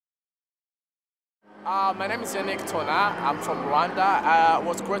My name is Yannick Tona. I'm from Rwanda. It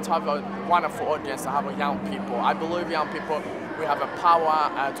was great to have a wonderful audience, to have young people. I believe young people, we have a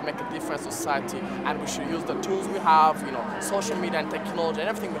power to make a difference in society, and we should use the tools we have, social media and technology and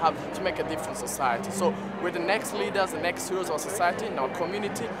everything we have to make a difference in society. So we're the next leaders, the next heroes of society in our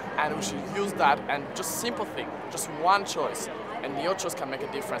community, and we should use that and just simple thing, just one choice, and your choice can make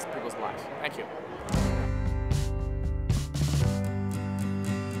a difference in people's lives. Thank you.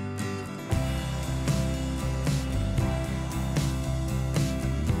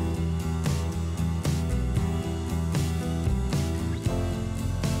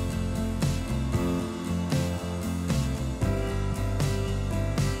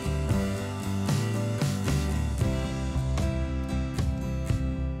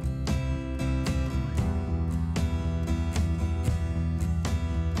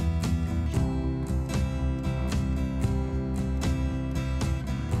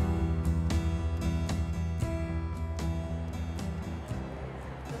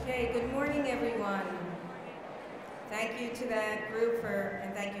 Okay, good morning, everyone. Thank you to that group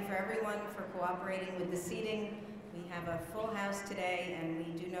and thank you for everyone for cooperating with the seating. We have a full house today, and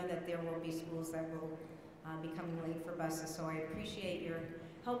we do know that there will be schools that will be coming late for buses, so I appreciate your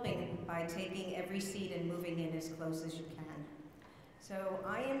helping by taking every seat and moving in as close as you can. So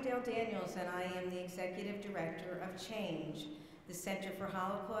I am Dale Daniels, and I am the Executive Director of Chhange, the Center for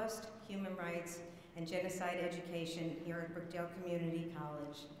Holocaust, Human Rights, and Genocide Education here at Brookdale Community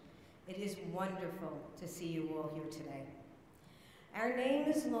College. It is wonderful to see you all here today. Our name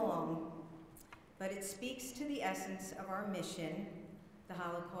is long, but it speaks to the essence of our mission, the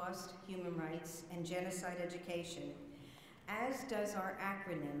Holocaust, Human Rights, and Genocide Education, as does our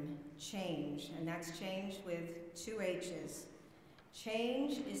acronym, CHANGE, and that's changed with 2 H's.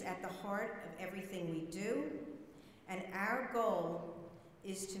 Change is at the heart of everything we do, and our goal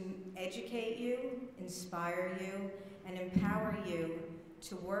is to educate you, inspire you, and empower you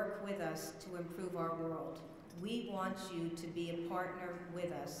to work with us to improve our world. We want you to be a partner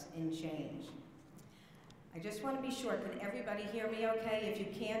with us in change. I just want to be sure, can everybody hear me okay? If you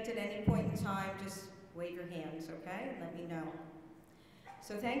can't at any point in time, just wave your hands, okay? Let me know.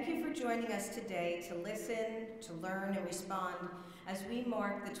 So thank you for joining us today to listen, to learn, and respond as we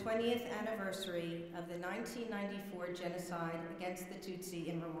mark the 20th anniversary of the 1994 genocide against the Tutsi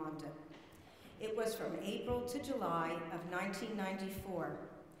in Rwanda. It was from April to July of 1994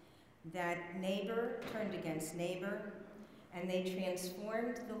 that neighbor turned against neighbor, and they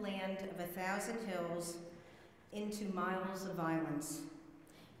transformed the land of 1,000 hills into miles of violence.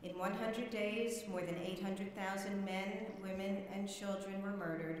 In 100 days, more than 800,000 men, women, and children were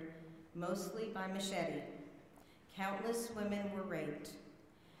murdered, mostly by machete. Countless women were raped.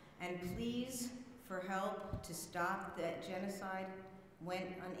 And pleas for help to stop that genocide went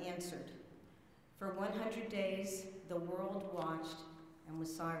unanswered. For 100 days, the world watched and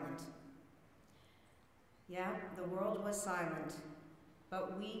was silent. Yeah, the world was silent,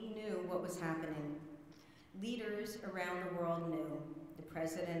 but we knew what was happening. Leaders around the world knew. The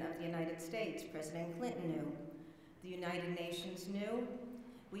President of the United States, President Clinton, knew. The United Nations knew.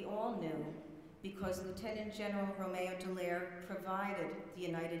 We all knew, because Lieutenant General Romeo Dallaire provided the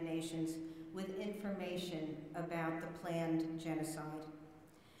United Nations with information about the planned genocide.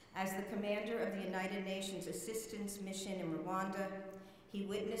 As the commander of the United Nations Assistance Mission in Rwanda, he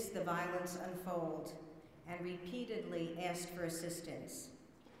witnessed the violence unfold and repeatedly asked for assistance.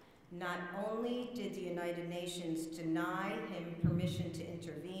 Not only did the United Nations deny him permission to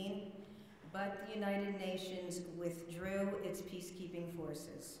intervene, but the United Nations withdrew its peacekeeping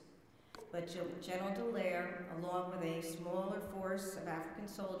forces. But General Dallaire, along with a smaller force of African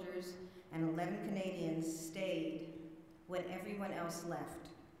soldiers and 11 Canadians, stayed when everyone else left.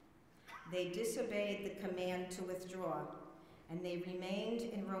 They disobeyed the command to withdraw, and they remained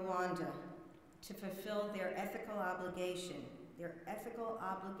in Rwanda to fulfill their ethical obligation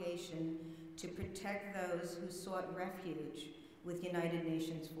to protect those who sought refuge with United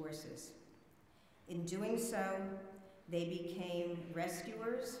Nations forces. In doing so, they became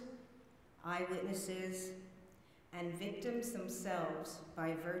rescuers, eyewitnesses, and victims themselves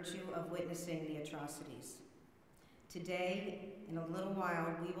by virtue of witnessing the atrocities. Today, in a little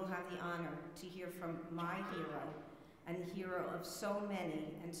while, we will have the honor to hear from my hero, and the hero of so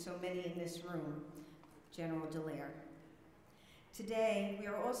many in this room, General Dallaire. Today, we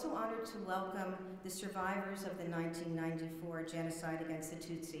are also honored to welcome the survivors of the 1994 genocide against the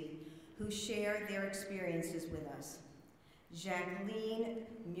Tutsi, who share their experiences with us. Jacqueline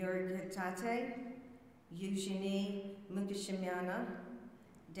Murgatate, Eugenie Mukashimana,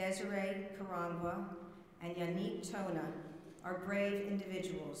 Desiree Karangwa, and Yannick Tona are brave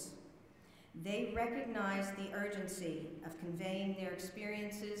individuals. They recognize the urgency of conveying their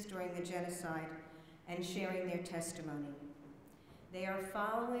experiences during the genocide and sharing their testimony. They are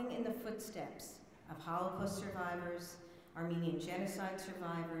following in the footsteps of Holocaust survivors, Armenian genocide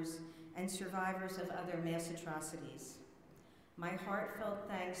survivors, and survivors of other mass atrocities. My heartfelt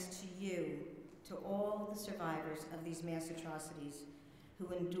thanks to you, to all the survivors of these mass atrocities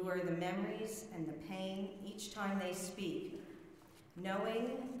who endure the memories and the pain each time they speak,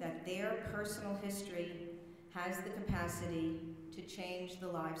 knowing that their personal history has the capacity to change the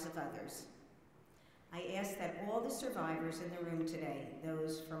lives of others. I ask that all the survivors in the room today,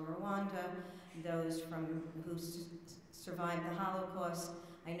 those from Rwanda, those who survived the Holocaust,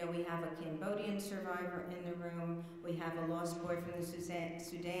 I know we have a Cambodian survivor in the room, we have a lost boy from the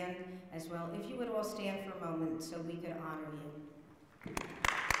Sudan as well. If you would all stand for a moment so we could honor you.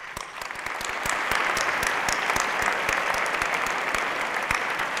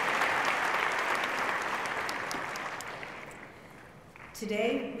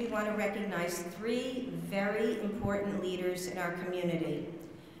 Today, we want to recognize 3 very important leaders in our community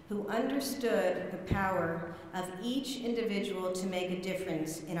who understood the power of each individual to make a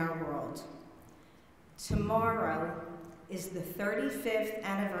difference in our world. Tomorrow is the 35th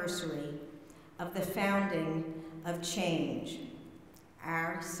anniversary of the founding of Chhange,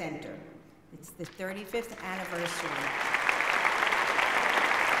 our center. It's the 35th anniversary.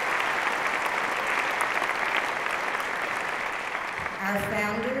 Our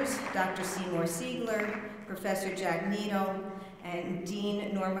founders, Dr. Seymour Siegler, Professor Jack Needle, and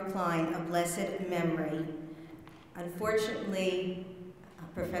Dean Norma Klein of blessed memory. Unfortunately,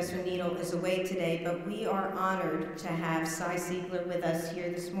 Professor Needle is away today, but we are honored to have Cy Siegler with us here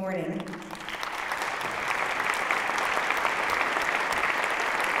this morning.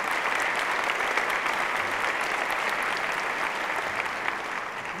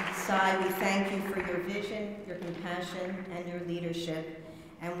 Cy, we thank you for your vision, your compassion, and your leadership,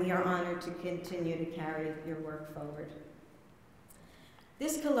 and we are honored to continue to carry your work forward.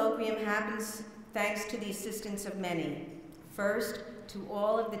 This colloquium happens thanks to the assistance of many. First, to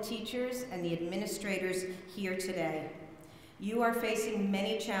all of the teachers and the administrators here today. You are facing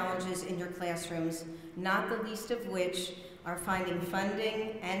many challenges in your classrooms, not the least of which are finding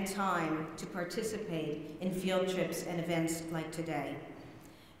funding and time to participate in field trips and events like today.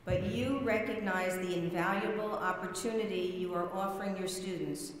 But you recognize the invaluable opportunity you are offering your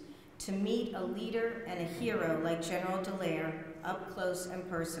students to meet a leader and a hero like General Dallaire up close and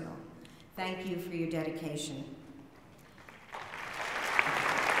personal. Thank you for your dedication.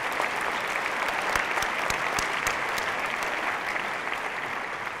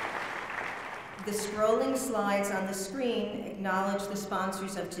 The scrolling slides on the screen acknowledge the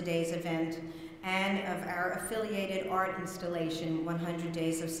sponsors of today's event and of our affiliated art installation, 100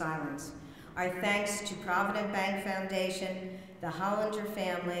 Days of Silence. Our thanks to Provident Bank Foundation, the Hollander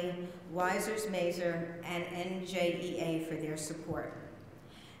family, Weisers Mazer, and NJEA for their support.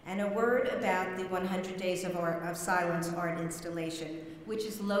 And a word about the 100 Days of Silence art installation, which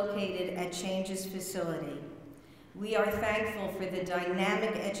is located at Chhange's facility. We are thankful for the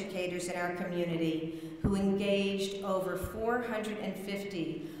dynamic educators in our community who engaged over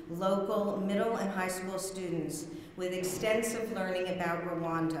 450 local middle and high school students with extensive learning about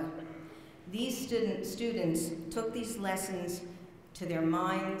Rwanda. These students took these lessons to their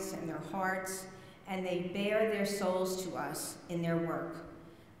minds and their hearts, and they bear their souls to us in their work.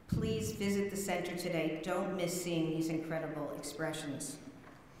 Please visit the center today. Don't miss seeing these incredible expressions.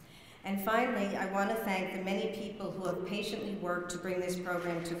 And finally, I want to thank the many people who have patiently worked to bring this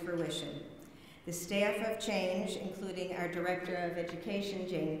program to fruition. The staff of Chhange, including our Director of Education,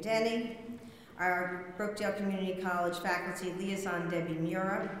 Jane Denny, our Brookdale Community College faculty liaison, Debbie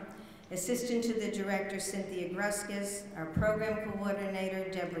Mura, Assistant to the Director, Cynthia Gruskas, our Program Coordinator,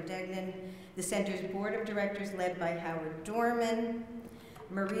 Deborah Degnan, the Center's Board of Directors led by Howard Dorman,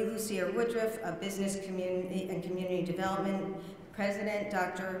 Marie Lucia Woodruff of Business Community and Community Development, President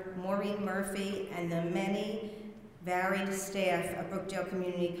Dr. Maureen Murphy, and the many varied staff of Brookdale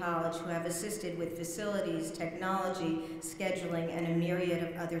Community College who have assisted with facilities, technology, scheduling, and a myriad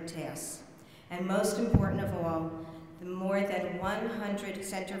of other tasks. And most important of all, the more than 100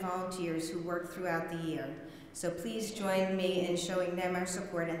 center volunteers who work throughout the year. So please join me in showing them our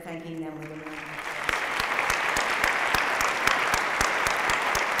support and thanking them with a round of applause.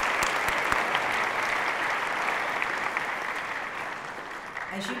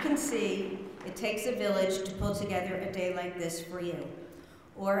 As you can see, it takes a village to pull together a day like this for you,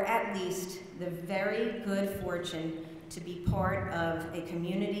 or at least the very good fortune to be part of a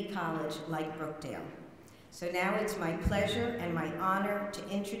community college like Brookdale. So now it's my pleasure and my honor to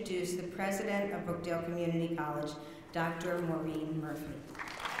introduce the president of Brookdale Community College, Dr. Maureen Murphy.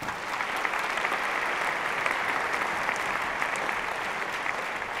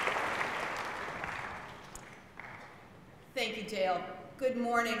 Thank you, Dale. Good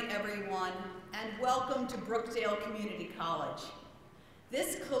morning, everyone, and welcome to Brookdale Community College.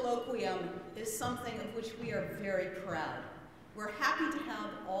 This colloquium is something of which we are very proud. We're happy to have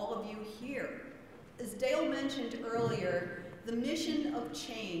all of you here. As Dale mentioned earlier, the mission of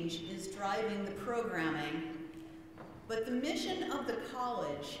change is driving the programming, but the mission of the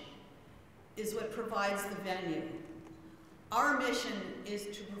college is what provides the venue. Our mission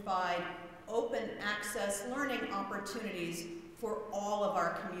is to provide open access learning opportunities for all of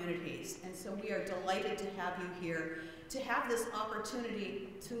our communities. And so we are delighted to have you here, to have this opportunity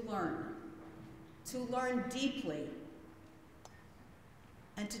to learn deeply,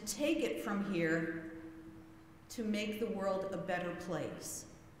 and to take it from here to make the world a better place.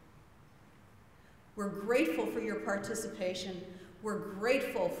 We're grateful for your participation. We're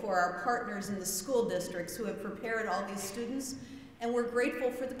grateful for our partners in the school districts who have prepared all these students, and we're grateful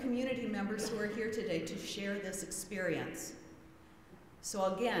for the community members who are here today to share this experience.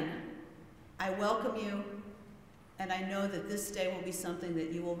 So again, I welcome you, and I know that this day will be something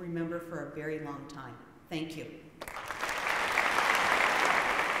that you will remember for a very long time. Thank you.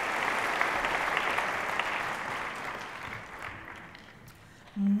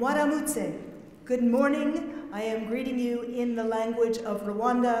 Mwaramutse. Good morning. I am greeting you in the language of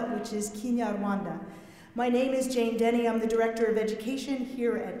Rwanda, which is Kinyarwanda. My name is Jane Denny. I'm the Director of Education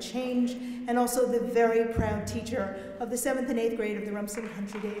here at Chhange, and also the very proud teacher of the 7th and 8th grade of the Rumson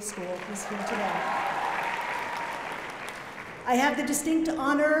Country Day School who's here today. I have the distinct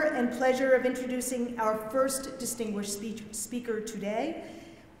honor and pleasure of introducing our first distinguished speaker today.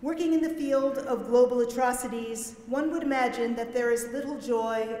 Working in the field of global atrocities, one would imagine that there is little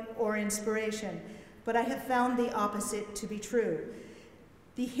joy or inspiration, but I have found the opposite to be true.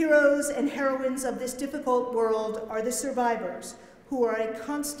 The heroes and heroines of this difficult world are the survivors, who are a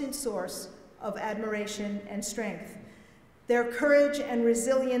constant source of admiration and strength. Their courage and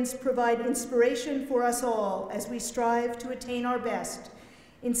resilience provide inspiration for us all as we strive to attain our best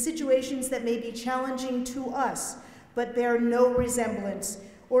in situations that may be challenging to us, but bear no resemblance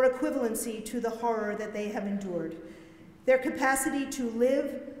or equivalency to the horror that they have endured. Their capacity to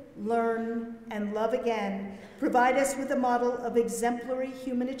live, learn, and love again provide us with a model of exemplary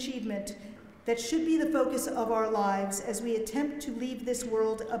human achievement that should be the focus of our lives as we attempt to leave this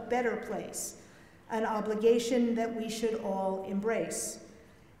world a better place, an obligation that we should all embrace.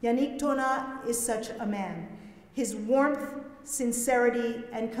 Yannick Tona is such a man. His warmth, sincerity,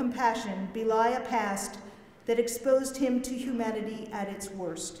 and compassion belie a past that exposed him to humanity at its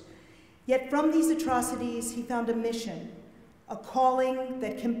worst. Yet from these atrocities, he found a mission, a calling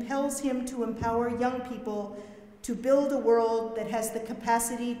that compels him to empower young people to build a world that has the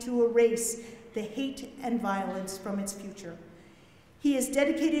capacity to erase the hate and violence from its future. He is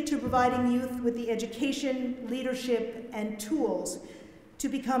dedicated to providing youth with the education, leadership, and tools to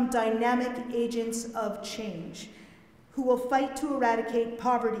become dynamic agents of change, who will fight to eradicate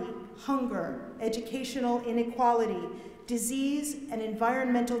poverty, hunger, educational inequality, disease, and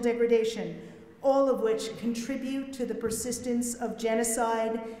environmental degradation, all of which contribute to the persistence of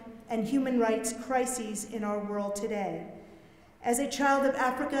genocide and human rights crises in our world today. As a child of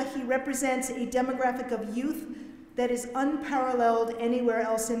Africa, he represents a demographic of youth that is unparalleled anywhere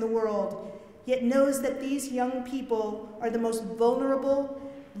else in the world, yet knows that these young people are the most vulnerable,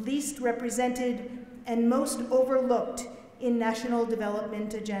 least represented, and most overlooked in national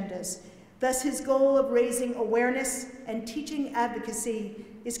development agendas. Thus, his goal of raising awareness and teaching advocacy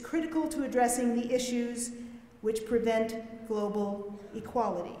is critical to addressing the issues which prevent global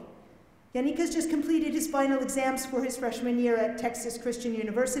equality. Yannick has just completed his final exams for his freshman year at Texas Christian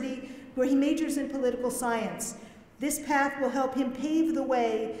University, where he majors in political science. This path will help him pave the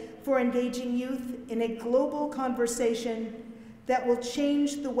way for engaging youth in a global conversation that will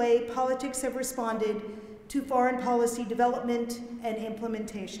change the way politics have responded to foreign policy development and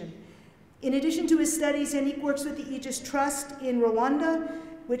implementation. In addition to his studies, Yannick works with the Aegis Trust in Rwanda,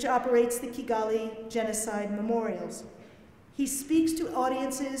 which operates the Kigali Genocide Memorials. He speaks to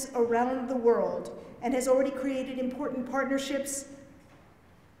audiences around the world and has already created important partnerships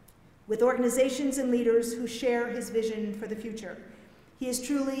with organizations and leaders who share his vision for the future. He is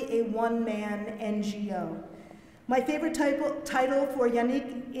truly a one-man NGO. My favorite title for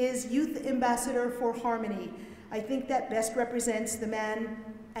Yannick is Youth Ambassador for Harmony. I think that best represents the man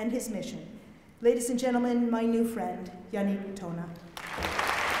and his mission. Ladies and gentlemen, my new friend, Yannick Tona.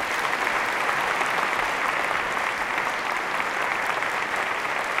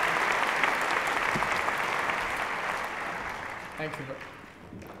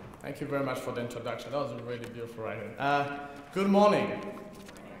 Thank you very much for the introduction. That was really beautiful right here. Good morning.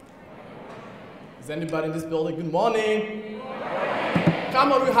 Is anybody in this building? Good morning.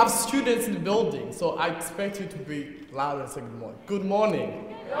 Come on, we have students in the building, so I expect you to be loud and say good morning. Good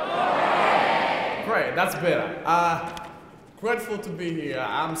morning. Great, that's better. Grateful to be here.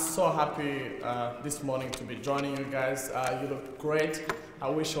 I'm so happy this morning to be joining you guys. You look great.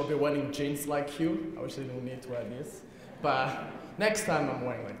 I wish I'll be wearing jeans like you. I wish I didn't need to wear this. But next time I'm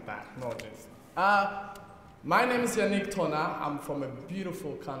wearing like that, no jeans. My name is Yannick Tona. I'm from a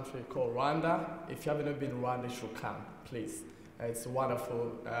beautiful country called Rwanda. If you haven't been to Rwanda, you should come, please. It's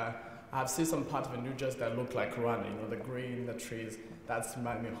wonderful. I've seen some part of New Jersey that look like Rwanda, you know, the green, the trees. That's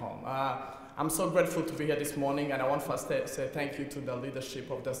remind me home. I'm so grateful to be here this morning, and I want to first say thank you to the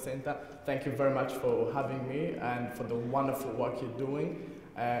leadership of the center. Thank you very much for having me and for the wonderful work you're doing.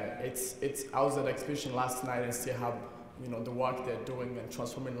 I was at the exhibition last night and see how, you know, the work they're doing and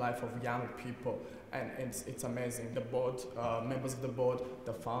transforming life of young people, and it's amazing. The board, members of the board,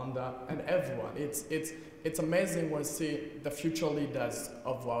 the founder, and everyone. It's amazing when you see the future leaders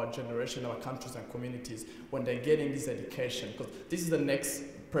of our generation, our countries and communities, when they're getting this education, because this is the next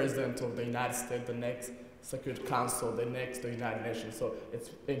President of the United States, the next Security Council, the United Nations. So it's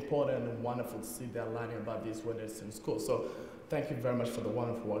important and wonderful to see they're learning about this when it's in school. So thank you very much for the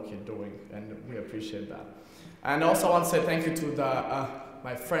wonderful work you're doing, and we appreciate that. And also I want to say thank you to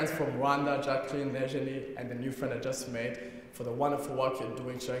my friends from Rwanda, Jacqueline, Nejeni, and the new friend I just made, for the wonderful work you're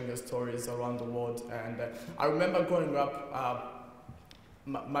doing, sharing your stories around the world. And I remember growing up,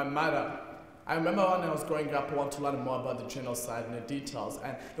 my mother, I remember when I was growing up, I wanted to learn more about the genocide and the details,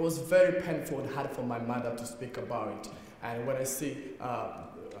 and it was very painful and hard for my mother to speak about it. And when I see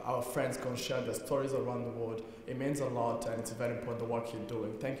our friends go and share their stories around the world, it means a lot, and it's very important, the work you're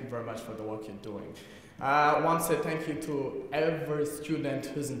doing. Thank you very much for the work you're doing. I want to say thank you to every student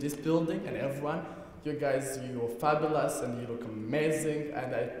who's in this building and everyone. You guys, you're fabulous and you look amazing,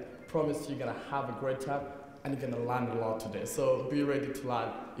 and I promise you're gonna have a great time and you're gonna learn a lot today. So be ready to learn.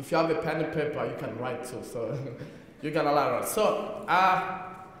 If you have a pen and paper, you can write too, so you're gonna learn a lot. So,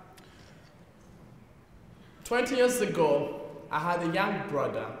 20 years ago, I had a young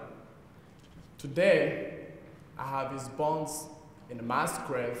brother. Today, I have his bones in a mass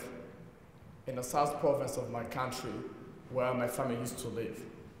grave in the south province of my country, where my family used to live.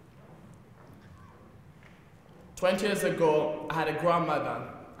 20 years ago, I had a grandmother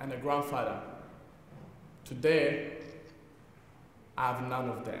and a grandfather. Today, I have none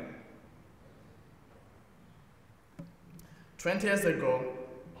of them. 20 years ago,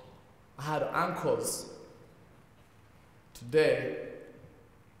 I had uncles. Today,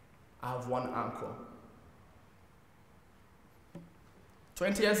 I have one uncle.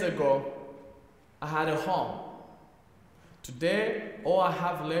 20 years ago, I had a home. Today, all I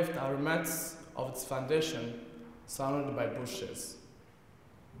have left are remains of its foundation, surrounded by bushes.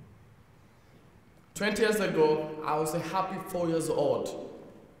 20 years ago, I was a happy 4 years old,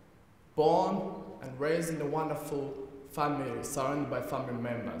 born and raised in a wonderful family, surrounded by family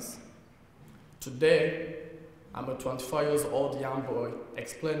members. Today, I'm a 24 years old young boy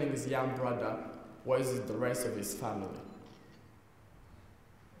explaining his young brother where is the rest of his family.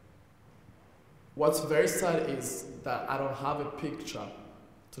 What's very sad is that I don't have a picture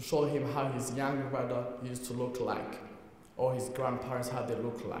to show him how his young brother used to look like, or his grandparents, how they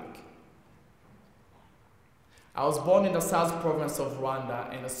look like. I was born in the south province of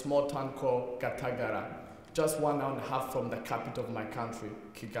Rwanda in a small town called Gatagara, just 1 hour and a half from the capital of my country,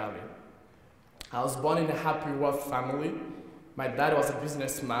 Kigali. I was born in a happy, wealthy family. My dad was a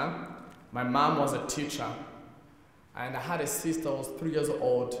businessman, my mom was a teacher, and I had a sister who was 3 years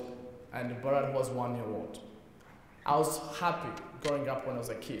old, and a brother who was 1 year old. I was happy growing up when I was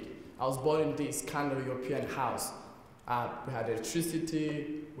a kid. I was born in this kind of European house. We had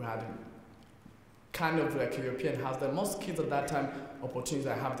electricity, we had kind of like a European house that most kids at that time, opportunities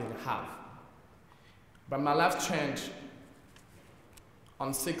I have didn't have. But my life changed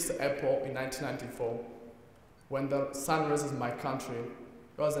on 6th April in 1994, when the sun rises in my country.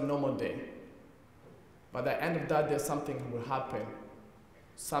 It was a normal day. But at the end of that day, something will happen.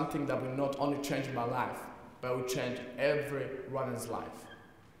 Something that will not only change my life, but will change every Rwandan's life.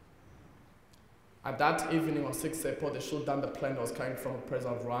 At that evening on 6th April, they shot down the plane that was coming from the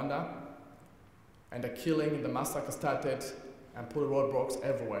president of Rwanda, and the killing, the massacre started and put roadblocks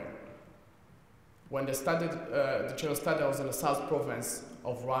everywhere. When they started, the general started, I was in the south province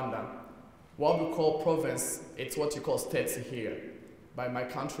of Rwanda. What we call province, it's what you call states here. By my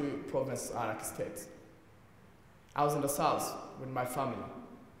country, provinces are like states. I was in the south with my family.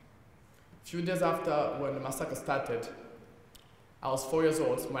 A few days after, when the massacre started, I was 4 years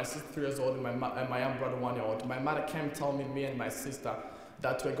old, my sister 3 years old, and my young brother 1 year old. My mother came and told me and my sister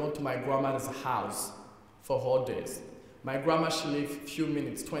that we're going to my grandmother's house for holidays. My grandma, she lived a few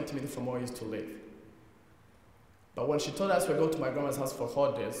minutes, 20 minutes from where we used to live. But when she told us we're going to my grandma's house for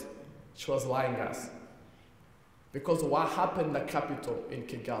holidays, she was lying us. Because what happened in the capital in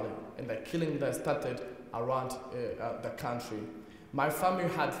Kigali, and the killing that started around the country, my family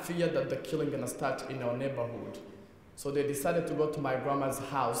had feared that the killing gonna start in our neighborhood. So they decided to go to my grandma's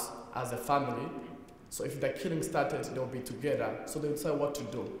house as a family. So if the killing started, they'll be together. So they decided what to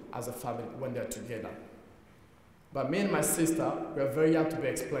do as a family when they're together. But me and my sister, we are very young to be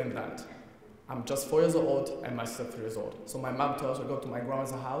explained that. I'm just 4 years old and my sister 3 years old. So my mom told us to go to my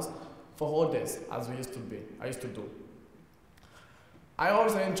grandma's house for holidays, as I used to do. I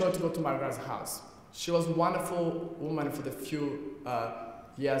always enjoyed to go to my grandma's house. She was a wonderful woman for the few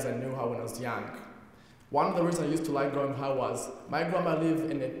years I knew her when I was young. One of the reasons I used to like going to her was my grandma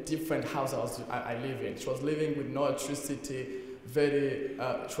lived in a different house I live in. She was living with no electricity,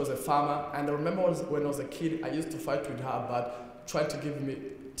 she was a farmer, and I remember when I was a kid, I used to fight with her about trying to give me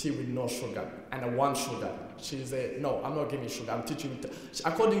tea with no sugar, and I want sugar. She said, no, I'm not giving you sugar, I'm teaching you.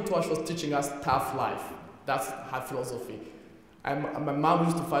 According to her, she was teaching us tough life. That's her philosophy. And my mom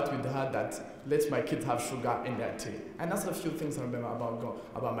used to fight with her that let my kids have sugar in their tea. And that's a few things I remember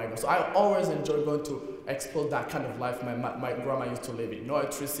about my grandma. So I always enjoy going to explore that kind of life my grandma used to live in. No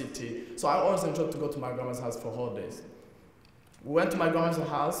electricity. So I always enjoyed to go to my grandma's house for holidays. We went to my grandma's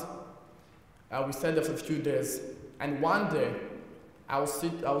house. We stayed there for a few days. And one day, I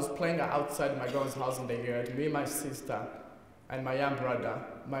was playing outside my grandma's house in the yard. Me, my sister, and my young brother.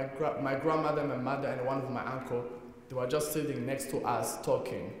 My grandmother, my mother, and one of my uncle, they were just sitting next to us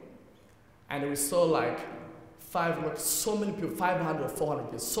talking. And we saw so many people, 500, 400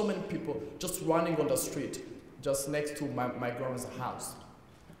 people, so many people just running on the street, just next to my grandma's house.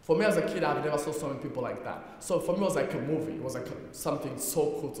 For me as a kid, I've never saw so many people like that. So for me, it was like a movie. It was like something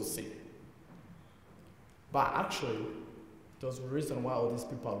so cool to see. But actually, there was a reason why all these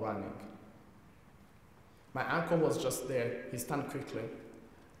people are running. My uncle was just there. He stood quickly,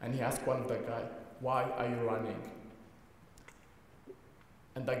 and he asked one of the guys, "Why are you running?"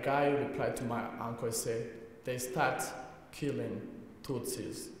 And the guy replied to my uncle and said, "They start killing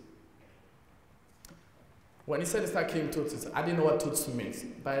Tutsis." When he said they start killing Tutsis, I didn't know what Tutsi means,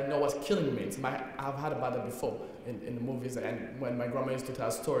 but I know what killing means. I've heard about it before in the movies and when my grandma used to tell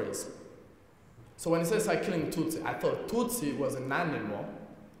stories. So when he said start killing Tutsi, I thought Tutsi was an animal,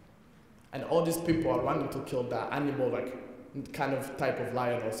 and all these people are running to kill that animal, like kind of type of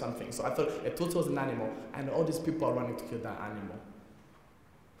lion or something. So I thought a Tutsi was an animal, and all these people are running to kill that animal.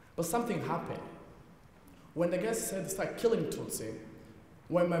 But something happened. When the guy said start killing Tutsi,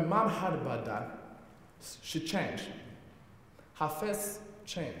 when my mom heard about that, she changed. Her face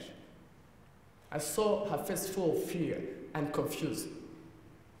changed. I saw her face full of fear and confused.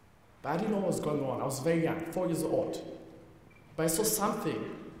 But I didn't know what was going on. I was very young, 4 years old. But I saw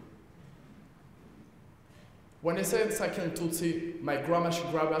something. When they said start killing Tutsi, my grandma, she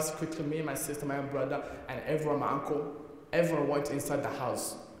grabbed us quickly, me, my sister, my brother, and everyone, my uncle, everyone went inside the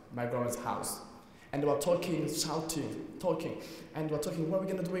house, my grandma's house. And they were talking, shouting, talking. And they were talking, what are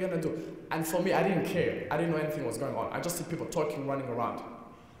we gonna do, what are we gonna do? And for me, I didn't care. I didn't know anything was going on. I just see people talking, running around.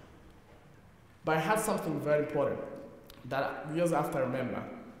 But I had something very important that years after I remember.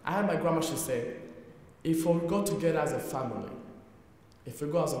 I had my grandma, she said, if we go together as a family, if we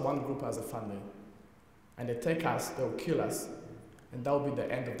go as one group as a family, and they take us, they'll kill us, and that will be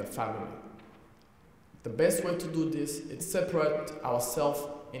the end of the family. The best way to do this is separate ourselves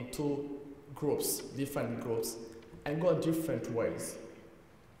into groups, different groups, and go different ways.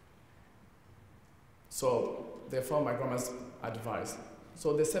 So they followed my grandma's advice.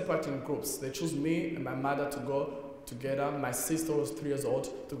 So they separated in groups. They chose me and my mother to go together. My sister was 3 years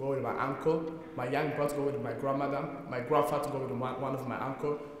old to go with my uncle. My young brother to go with my grandmother. My grandfather to go with one of my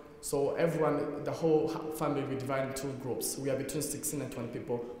uncle. So everyone, the whole family, we divided into groups. We are between 16 and 20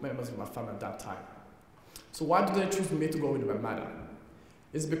 people, members of my family at that time. So why did they choose me to go with my mother?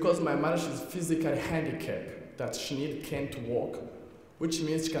 It's because my mother, she's physically handicapped, that she needs cane to walk, which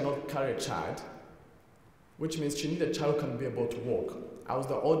means she cannot carry a child, which means she needs a child who can be able to walk. I was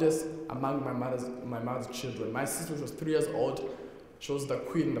the oldest among my mother's children. My sister was 3 years old. She was the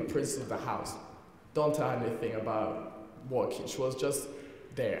queen, the princess of the house. Don't tell her anything about walking. She was just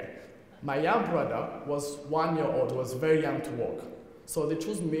there. My young brother was 1 year old, was very young to walk. So they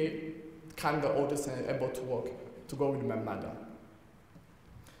chose me, kind of the oldest and able to walk, to go with my mother.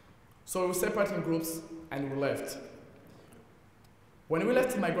 So we separated in groups and we left. When we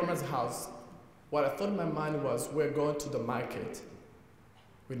left my grandma's house, What I thought in my mind was, we're going to the market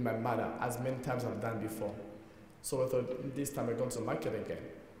with my mother, as many times I've done before. So I thought, this time we're going to the market again.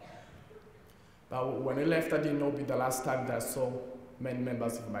 But when I left, I didn't know it'd be the last time that I saw many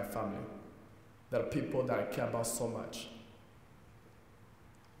members of my family. There are people that I care about so much.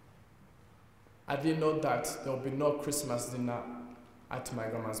 I didn't know that there would be no Christmas dinner at my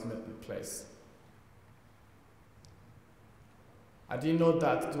grandma's place. I didn't know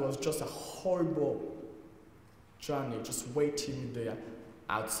that there was just a horrible journey just waiting there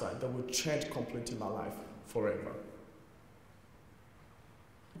outside that would change completely my life forever.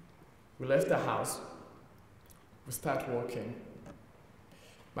 We left the house, we started walking.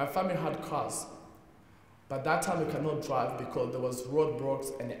 My family had cars, but that time we cannot drive because there was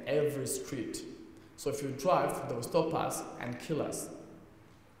roadblocks in every street. So if you drive, they will stop us and kill us.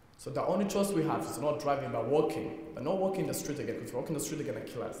 So the only choice we have is not driving, but walking. But not walking the street again, because if we walk in the street, they're gonna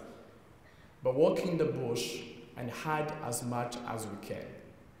kill us. But walking in the bush and hide as much as we can.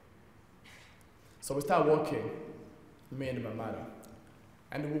 So we start walking, me and my mother.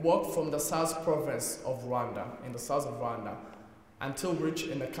 And we walk from the South Province of Rwanda, in the south of Rwanda, until we reach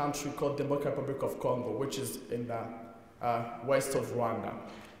in a country called Democratic Republic of Congo, which is in the west of Rwanda.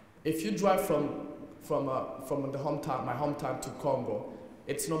 If you drive from the hometown, my hometown to Congo,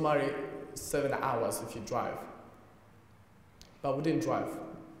 it's normally 7 hours if you drive. But we didn't drive.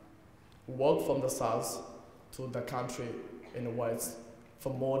 We walked from the south to the country in the west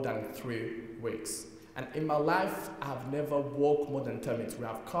for more than 3 weeks. And in my life, I have never walked more than 10 minutes. We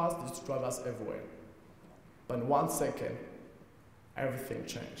have cars, there's drivers everywhere. But in 1 second, everything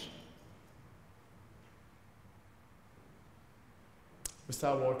changed. We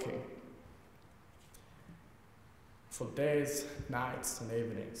started walking for days, nights, and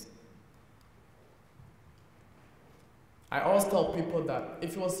evenings. I always tell people that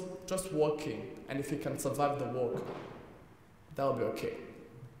if it was just walking, and if you can survive the walk, that'll be okay.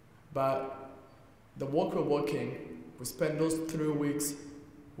 But the walk we're walking, we spent those 3 weeks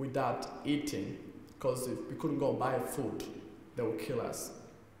without eating, because if we couldn't go buy food, they would kill us.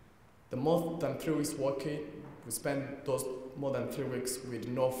 The more than 3 weeks walking, we spent those more than 3 weeks with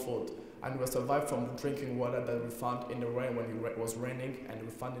no food. And we survived from drinking water that we found in the rain when it was raining, and we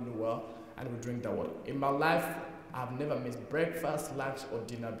found in the well, and we drink that water. In my life, I've never missed breakfast, lunch, or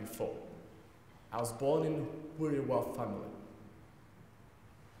dinner before. I was born in a really well family.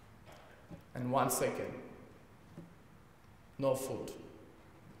 And 1 second, no food,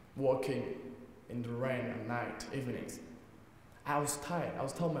 walking in the rain at night, evenings. I was tired. I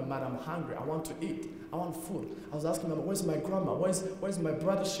was telling my mother, I'm hungry. I want to eat. I want food. I was asking my mother, where's my grandma? Where's my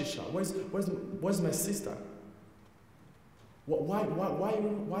brother Shisha? Where's my sister? Why are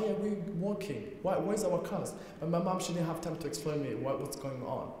we walking? Where's our cars? But my mom, she didn't have time to explain to me what's going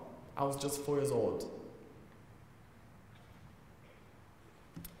on. I was just 4 years old.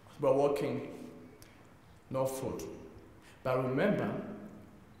 We're walking, no food. But remember,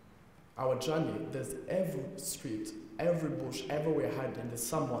 our journey, there's every street, every bush, everywhere we're hiding, there's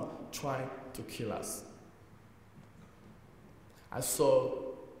someone trying to kill us. I saw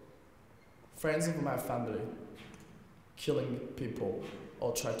friends of my family killing people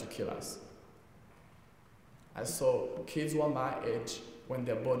or trying to kill us. I saw kids who are my age when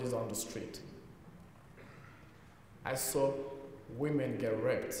their bodies are on the street. I saw women get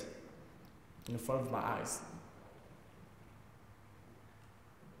raped in front of my eyes.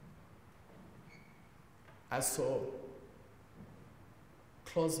 I saw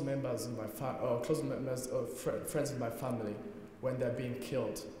close members of my friends of my family when they're being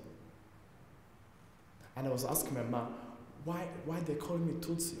killed. And I was asking my mom, why they calling me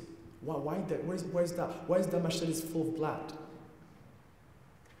Tutsi? Where's that machete is full of blood?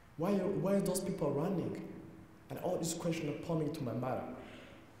 Why are those people running? And all these questions are coming to my mother.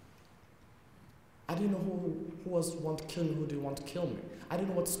 I didn't know who was want to kill me, who didn't want to kill me. I didn't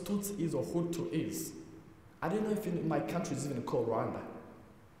know what Tutsi is or Hutu is. I didn't know if in my country it's even called Rwanda.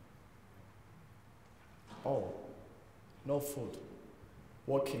 Oh, no food,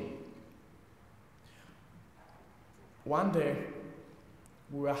 walking. One day,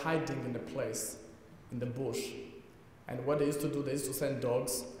 we were hiding in a place, in the bush. And what they used to do, they used to send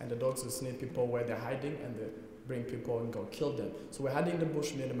dogs, and the dogs would sniff people where they're hiding, and they bring people and go kill them. So we're hiding in the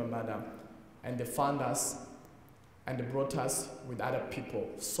bush, me and my mother, and they found us, and they brought us with other people,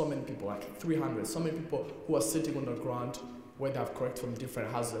 so many people, like 300, so many people who are sitting on the ground where they have collected from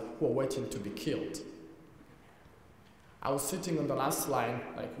different houses, who are waiting to be killed. I was sitting on the last line,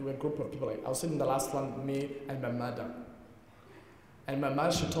 like we were a group of people, like I was sitting in the last line, me and my mother. And my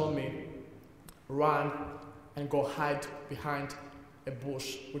mother, she told me, run and go hide behind a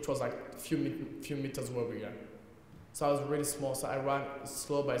bush, which was like a few meters where we are. So I was really small, so I ran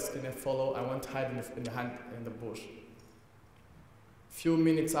slow by skin and follow. I went hide in the bush. Few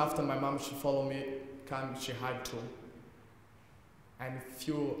minutes after, my mom, she followed me, she hide too. And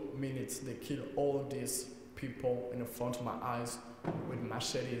few minutes, they killed all these people in front of my eyes with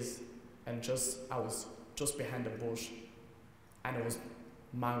machetes, and I was just behind the bush, and it was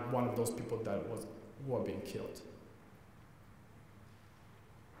one of those people who were being killed.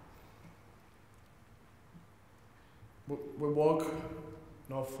 We walk,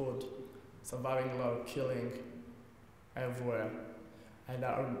 no food, surviving a lot of killing everywhere,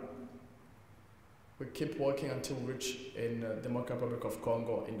 and we keep walking until we reach in the Democratic Republic of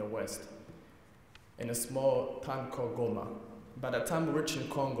Congo in the west, in a small town called Goma. By the time we reached in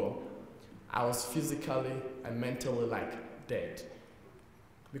Congo, I was physically and mentally like dead,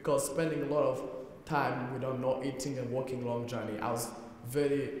 because spending a lot of time without not eating and walking long journey, I was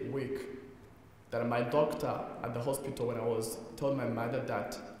very weak. That my doctor at the hospital when I was told my mother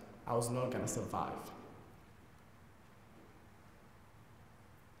that I was not gonna survive.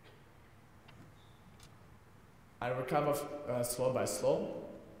 I recovered slow by slow,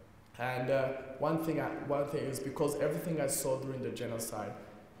 and one thing is because everything I saw during the genocide,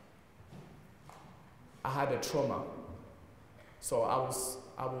 I had a trauma. So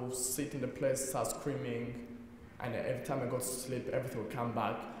I will sit in the place, start screaming, and every time I go to sleep, everything will come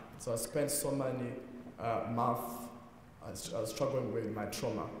back. So I spent so many months struggling with my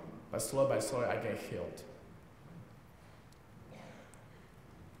trauma, but slowly by slowly I get healed.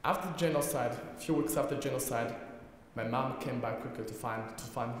 After genocide, a few weeks after genocide, my mom came back quickly to find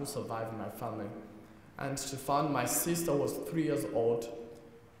who survived in my family. And she found my sister was 3 years old.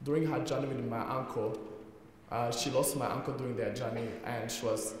 During her journey with my uncle, she lost my uncle during their journey, and she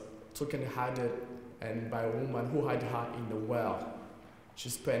was taken hidden and by a woman who hid her in the well. She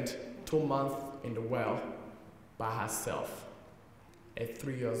spent 2 months in the well by herself, a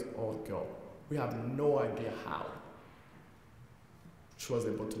 3-year-old girl. We have no idea how she was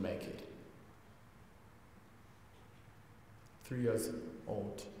able to make it. 3 years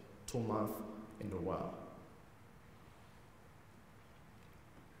old, 2 months in the well.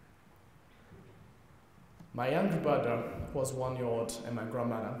 My younger brother was 1 year old, and my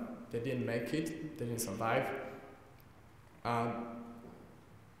grandmother, they didn't make it, they didn't survive.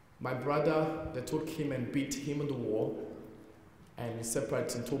 My brother, they took him and beat him in the wall, and he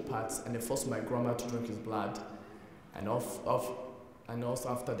separated in 2 parts, and they forced my grandma to drink his blood, and also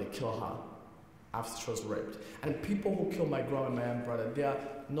after they kill her, after she was raped. And people who killed my grandma and my young brother, they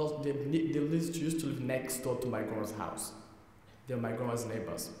used to live next door to my grandma's house. They were my grandma's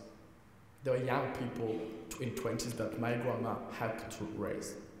neighbors. They were young people in 20s that my grandma helped to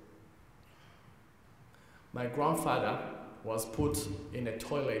raise. My grandfather was put in a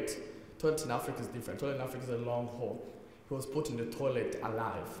toilet. Toilet in Africa is different. Toilet in Africa is a long hole. He was put in the toilet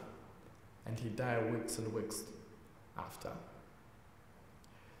alive, and he died weeks and weeks after.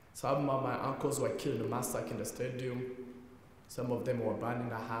 Some of my uncles were killed in a massacre in the stadium. Some of them were burned in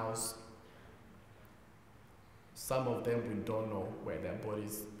the house. Some of them we don't know where their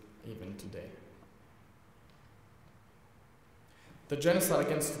bodies even today. The genocide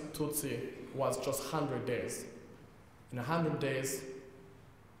against Tutsi was just 100 days. In 100 days,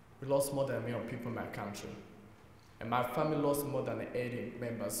 we lost more than 1 million people in my country. And my family lost more than 80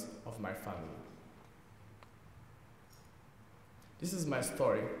 members of my family. This is my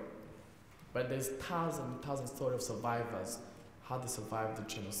story, but there's thousands and thousands of stories of survivors, how they survived the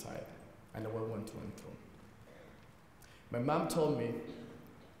genocide and what went through. My mom told me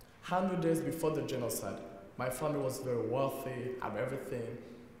 100 days before the genocide, my family was very wealthy, had everything.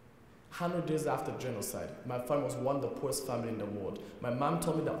 100 days after genocide, my family was one of the poorest families in the world. My mom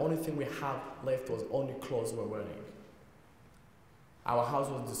told me the only thing we had left was only clothes we were wearing. Our house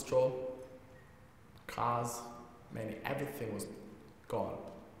was destroyed, cars, everything was gone.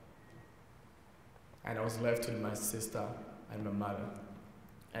 And I was left with my sister and my mother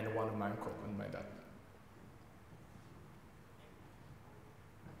and one of my uncle and my dad.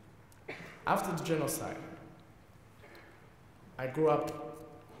 After the genocide, I grew up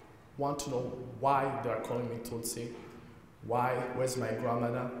want to know why they are calling me Tutsi, where's my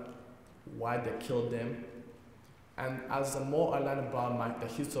grandmother, why they killed them. And as the more I learned about the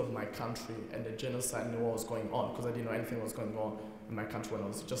history of my country and the genocide and what was going on, because I didn't know anything was going on in my country when I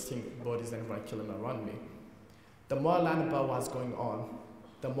was just seeing bodies and everyone killing around me, the more I learned about what's going on,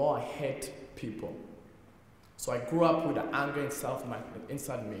 the more I hate people. So I grew up with the anger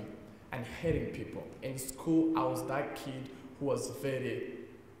inside me and hating people. In school, I was that kid who was very,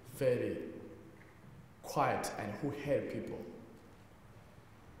 very quiet and who hated people.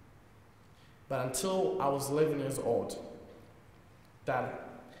 But until I was 11 years old, that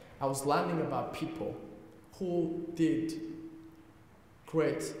I was learning about people who did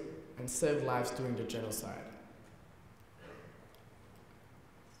great and saved lives during the genocide.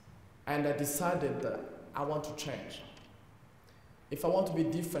 And I decided that I want to change. If I want to be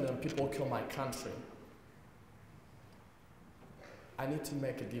different and people kill my country, I need to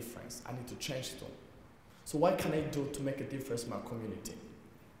make a difference. I need to change them. So what can I do to make a difference in my community?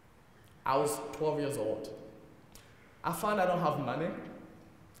 I was 12 years old. I found I don't have money.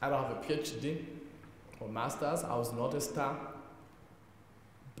 I don't have a PhD or master's. I was not a star.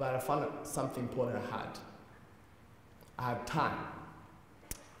 But I found something important I had. I had time.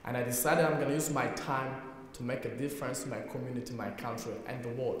 And I decided I'm going to use my time to make a difference in my community, my country, and the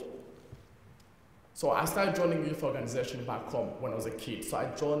world. So I started joining youth organizations back home when I was a kid. So I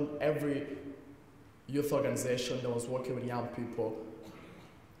joined every youth organization that was working with young people,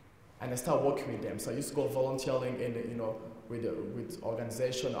 and I started working with them. So I used to go volunteering in, with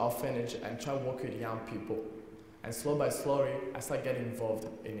organization, orphanage, and try to work with young people. And slowly by slowly, I started getting involved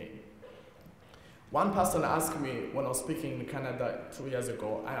in it. One person asked me when I was speaking in Canada 2 years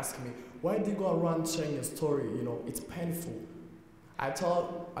ago, asked me, why do you go around sharing your story? It's painful. I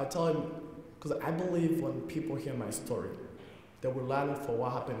tell him, because I believe when people hear my story, they will learn for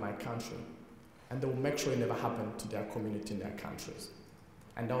what happened in my country, and they will make sure it never happened to their community in their countries.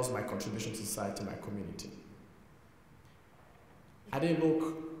 And that was my contribution to society, my community. I didn't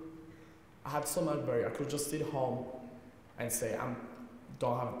look, I had so much barrier. I could just sit home and say, I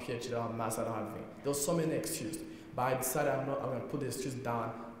don't have a PhD, I don't have a master, I don't have anything. There were so many excuses, but I decided I'm going to put the excuse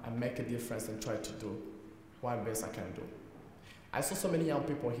down and make a difference and try to do what best I can do. I saw so many young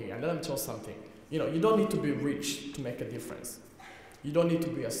people here, and let them tell something. You don't need to be rich to make a difference. You don't need to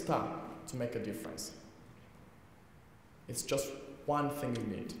be a star to make a difference. It's just one thing you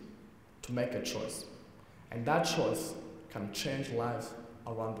need, to make a choice. And that choice can change lives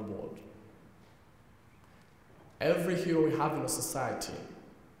around the world. Every hero we have in a society,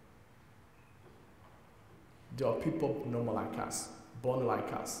 there are people normal like us, born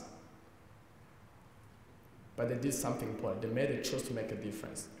like us. But they did something important. They made a choice to make a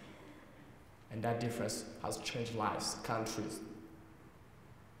difference. And that difference has changed lives, countries.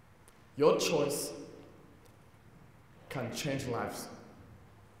 Your choice can change lives.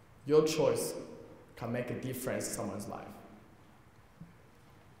 Your choice can make a difference in someone's life.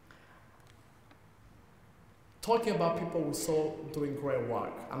 Talking about people we saw doing great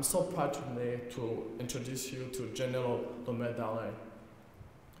work, I'm so proud today to introduce you to General Dale,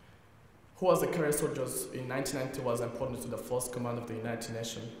 who was a career soldier in 1990, was appointed to the first command of the United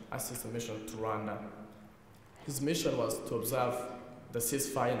Nations Assistance Mission to Rwanda. His mission was to observe the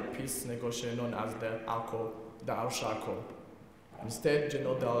ceasefire and peace negotiation known as the Arusha Accord. Instead,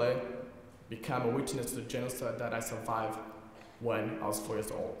 General Dale became a witness to the genocide that I survived when I was 4 years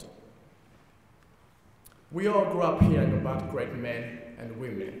old. We all grew up hearing about great men and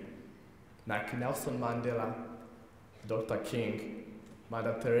women, like Nelson Mandela, Dr. King,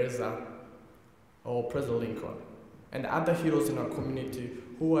 Mother Teresa, or President Lincoln, and other heroes in our community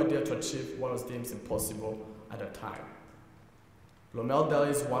who were there to achieve what was deemed impossible at the time. Lomel Dele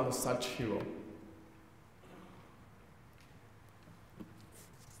is one of such heroes.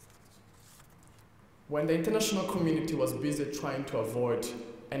 When the international community was busy trying to avoid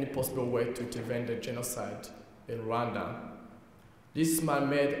any possible way to intervene the genocide in Rwanda, this man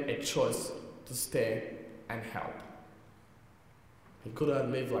made a choice to stay and help. He couldn't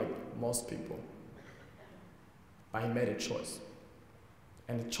live like most people, but he made a choice,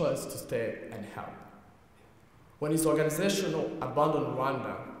 and the choice to stay and help. When his organization abandoned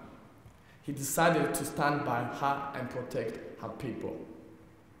Rwanda, he decided to stand by her and protect her people.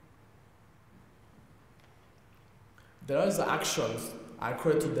 There is actions are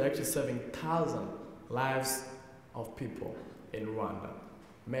created to directly saving thousands lives of people in Rwanda.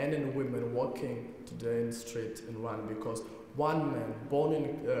 Men and women walking today in the street in Rwanda because one man,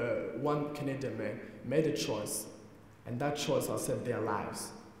 one Canadian man, made a choice, and that choice has saved their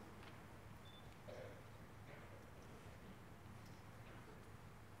lives.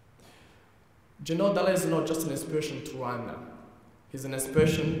 General Dale is not just an inspiration to Rwanda, he's an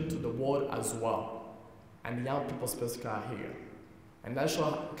inspiration to the world as well. And young people specifically are here. And that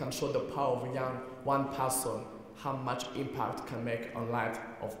can show the power of one person, how much impact can make on life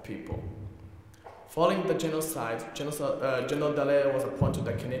of people. Following the genocide, General Dale was appointed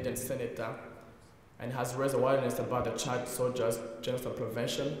a Canadian senator and has raised awareness about the child soldiers, genocide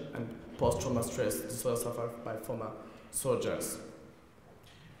prevention, and post-trauma stress disorders suffered by former soldiers.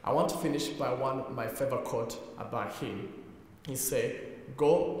 I want to finish by one of my favorite quote about him. He said,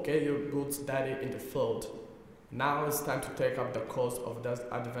 go get your boots dirty in the field. Now it's time to take up the cause of the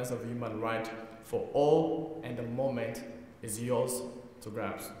advance of human rights for all, and the moment is yours to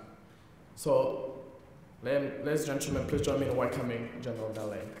grasp. So, ladies and gentlemen, please join me in welcoming General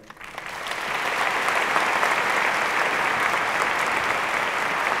Dalley.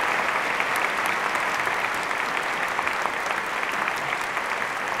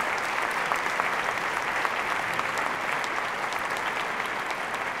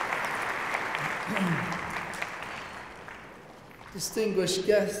 Distinguished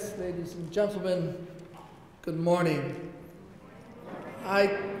guests, ladies and gentlemen, good morning. I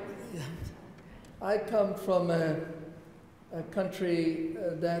come from a country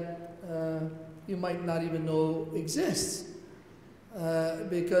that you might not even know exists.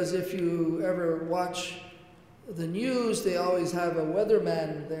 Because if you ever watch the news, they always have a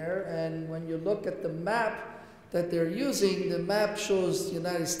weatherman there, and when you look at the map that they're using, the map shows the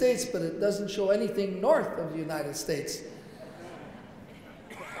United States, but it doesn't show anything north of the United States.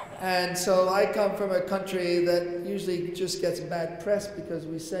 And so I come from a country that usually just gets bad press because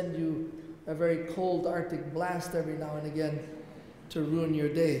we send you a very cold Arctic blast every now and again to ruin your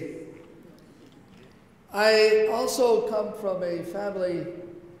day. I also come from a family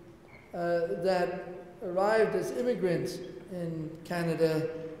that arrived as immigrants in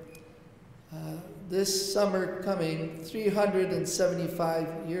Canada this summer coming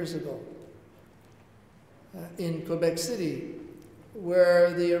 375 years ago in Quebec City,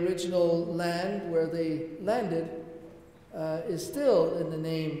 where the original land where they landed is still in the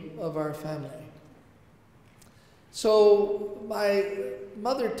name of our family. So my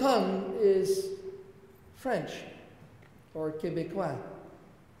mother tongue is French, or Québécois,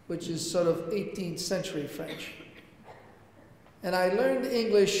 which is sort of 18th century French. And I learned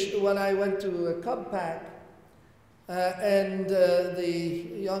English when I went to a Cub Pack, and the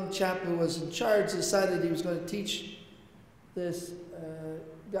young chap who was in charge decided he was going to teach this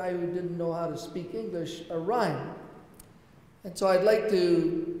guy who didn't know how to speak English a rhyme. And so I'd like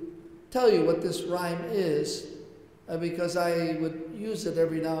to tell you what this rhyme is, because I would use it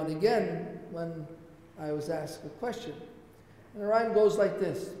every now and again when I was asked a question. And the rhyme goes like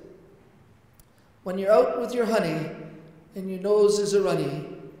this. When you're out with your honey and your nose is a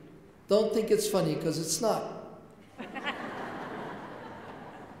runny, don't think it's funny, because it's not.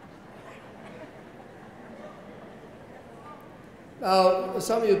 Now,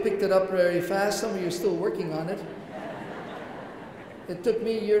 some of you picked it up very fast, some of you are still working on it. It took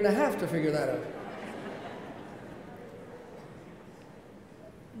me a year and a half to figure that out.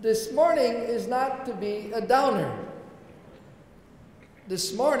 This morning is not to be a downer.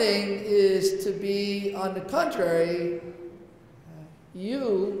 This morning is to be, on the contrary,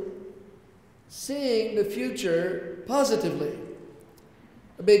 you seeing the future positively.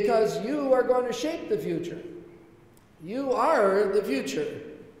 Because you are going to shape the future. You are the future.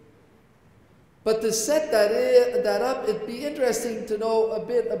 But to set that up, it'd be interesting to know a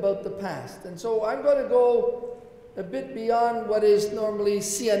bit about the past. And so I'm going to go a bit beyond what is normally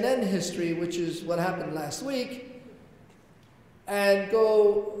CNN history, which is what happened last week, and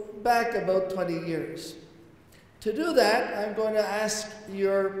go back about 20 years. To do that, I'm going to ask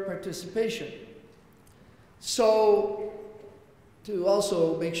your participation. So, to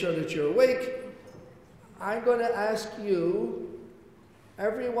also make sure that you're awake, I'm going to ask you,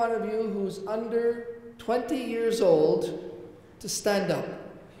 every one of you who's under 20 years old, to stand up.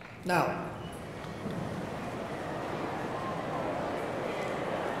 Now,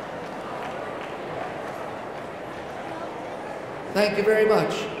 thank you very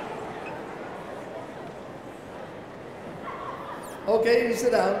much. Okay, you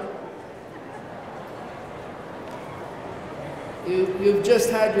sit down. You've just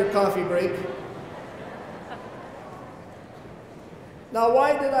had your coffee break. Now,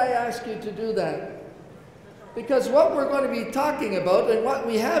 why did I ask you to do that? Because what we're going to be talking about, and what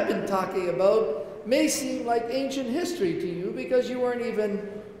we have been talking about, may seem like ancient history to you because you weren't even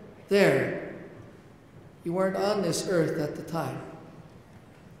there. You weren't on this earth at the time.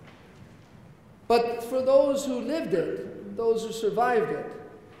 But for those who lived it, those who survived it,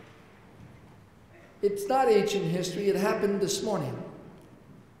 it's not ancient history, it happened this morning.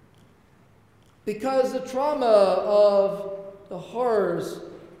 Because the trauma of the horrors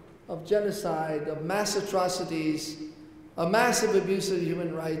of genocide, of mass atrocities, a massive abuse of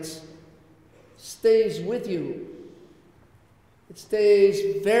human rights stays with you. It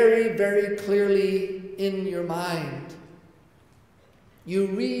stays very, very clearly in your mind. You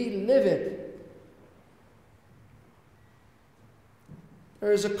relive it.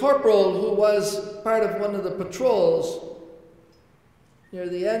 There is a corporal who was part of one of the patrols near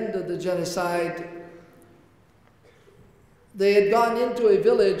the end of the genocide, they had gone into a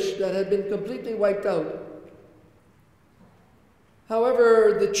village that had been completely wiped out.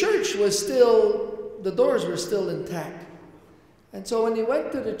 However, the church was still, the doors were still intact. And so when they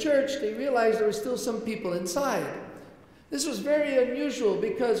went to the church, they realized there were still some people inside. This was very unusual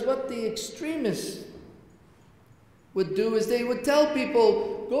because what the extremists would do is they would tell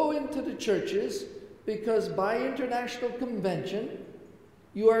people, go into the churches because by international convention,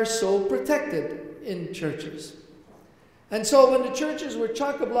 you are so protected in churches. And so when the churches were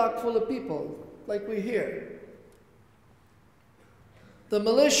chock-a-block full of people, like we hear, the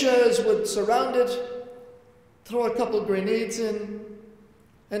militias would surround it, throw a couple grenades in,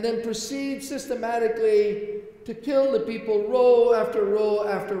 and then proceed systematically to kill the people row after row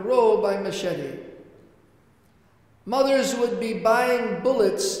after row by machete. Mothers would be buying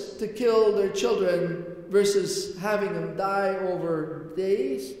bullets to kill their children versus having them die over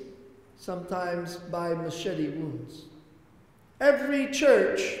days, sometimes by machete wounds. Every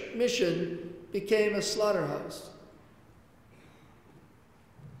church mission became a slaughterhouse.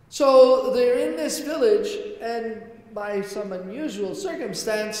 So they're in this village, and by some unusual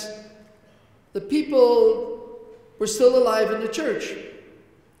circumstance, the people were still alive in the church.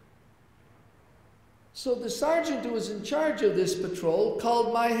 So the sergeant who was in charge of this patrol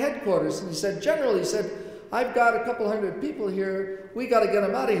called my headquarters, and he said, General, he said, I've got a couple hundred people here. We got to get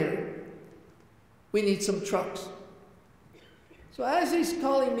them out of here. We need some trucks. So as he's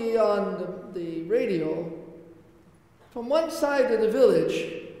calling me on the radio, from one side of the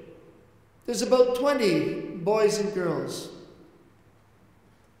village, there's about 20 boys and girls.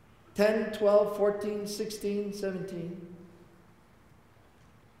 10, 12, 14, 16, 17.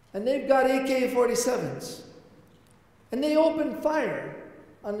 And they've got AK-47s. And they open fire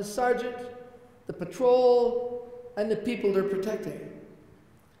on the sergeant, the patrol, and the people they're protecting.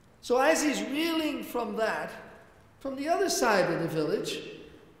 So as he's reeling from that, from the other side of the village,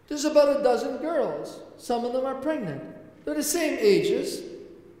 there's about a dozen girls. Some of them are pregnant. They're the same ages,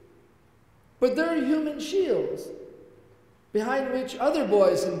 but they're human shields behind which other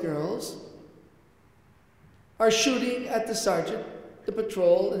boys and girls are shooting at the sergeant, the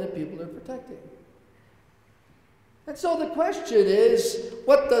patrol, and the people they're protecting. And so the question is,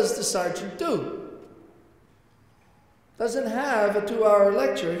 what does the sergeant do? Doesn't have a 2-hour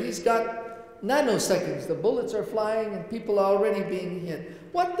lecture. He's got nanoseconds. The bullets are flying and people are already being hit.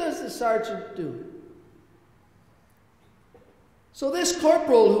 What does the sergeant do? So this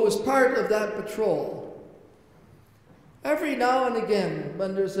corporal who was part of that patrol, every now and again,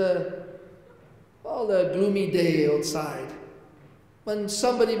 when there's a gloomy day outside, when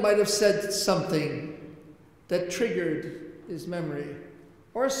somebody might have said something that triggered his memory,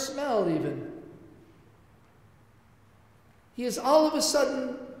 or a smell even, he is all of a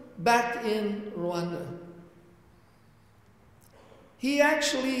sudden back in Rwanda. He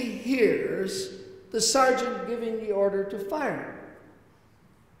actually hears the sergeant giving the order to fire,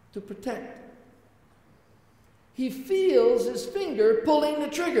 to protect. He feels his finger pulling the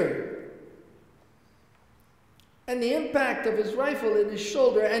trigger, and the impact of his rifle in his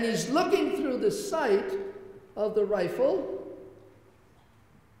shoulder, and he's looking through the sight of the rifle,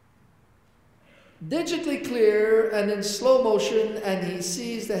 digitally clear and in slow motion, and he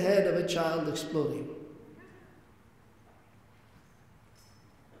sees the head of a child exploding.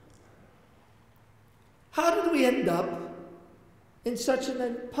 How did we end up in such an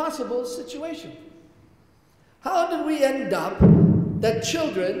impossible situation? How did we end up that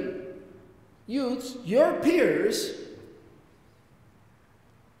children, youths, your peers,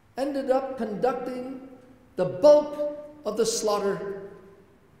 ended up conducting the bulk of the slaughter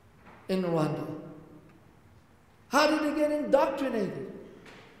in Rwanda? How did they get indoctrinated?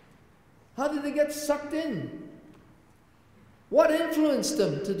 How did they get sucked in? What influenced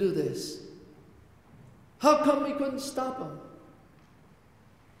them to do this? How come we couldn't stop them?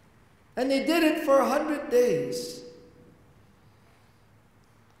 And they did it for 100 days.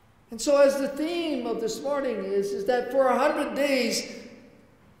 And so as the theme of this morning is that for 100 days,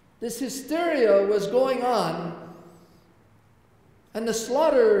 this hysteria was going on, and the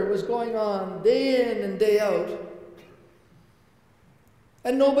slaughter was going on day in and day out,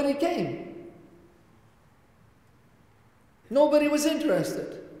 and nobody came. Nobody was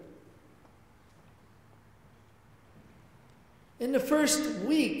interested. In the first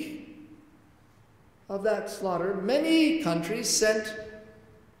week of that slaughter, many countries sent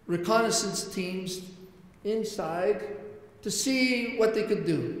reconnaissance teams inside to see what they could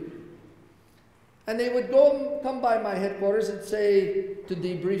do. And they would come by my headquarters and say, to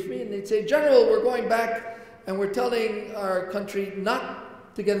debrief me, and they'd say, General, we're going back and we're telling our country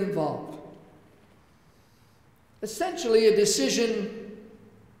not to get involved. Essentially, a decision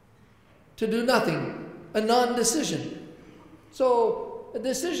to do nothing, a non-decision. So, a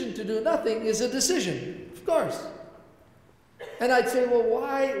decision to do nothing is a decision, of course. And I'd say, well,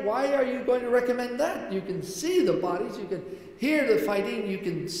 why are you going to recommend that? You can see the bodies, you can hear the fighting, you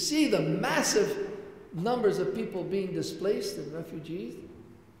can see the massive numbers of people being displaced and refugees.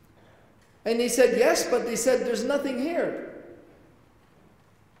 And he said, yes, but they said there's nothing here.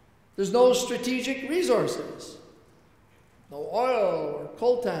 There's no strategic resources. No oil or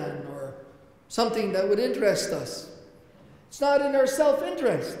coltan or something that would interest us. It's not in our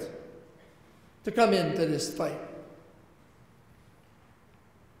self-interest to come into this fight.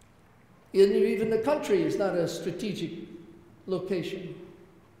 Even the country is not a strategic location.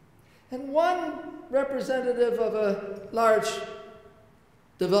 And one representative of a large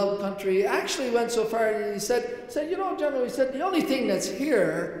developed country actually went so far and he said, you know, General, he said, the only thing that's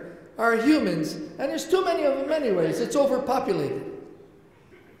here are humans, and there's too many of them anyways, it's overpopulated.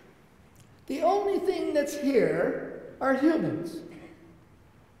 The only thing that's here are humans.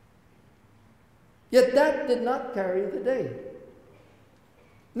 Yet that did not carry the day.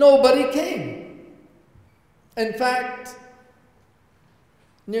 Nobody came. In fact,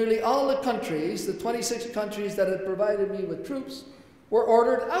 nearly all the countries, the 26 countries that had provided me with troops, were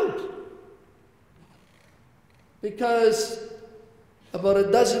ordered out. Because about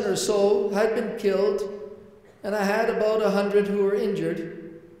a dozen or so had been killed, and I had about 100 who were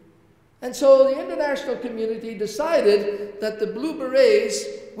injured. And so the international community decided that the Blue Berets,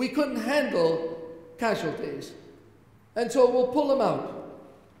 we couldn't handle casualties. And so we'll pull them out.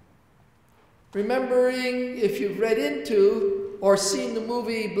 Remembering, if you've read into or seen the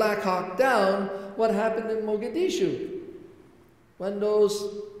movie Black Hawk Down, what happened in Mogadishu. When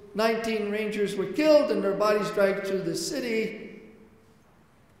those 19 Rangers were killed and their bodies dragged through the city,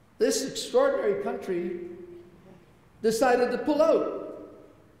 this extraordinary country decided to pull out.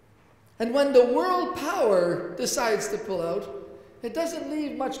 And when the world power decides to pull out, it doesn't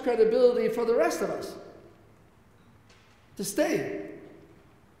leave much credibility for the rest of us to stay.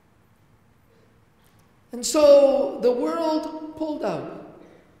 And so the world pulled out.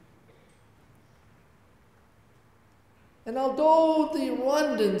 And although the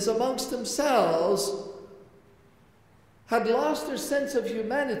Rwandans amongst themselves had lost their sense of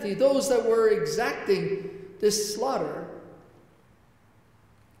humanity, those that were exacting this slaughter,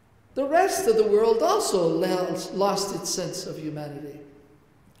 the rest of the world also lost its sense of humanity,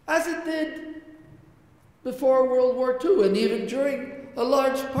 as it did before World War II, and even during a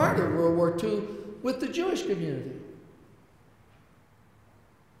large part of World War II with the Jewish community.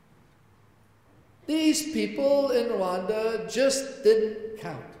 These people in Rwanda just didn't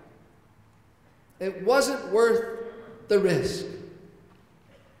count. It wasn't worth the risk.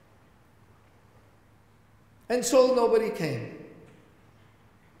 And so nobody came.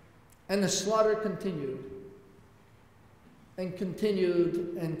 And the slaughter continued. And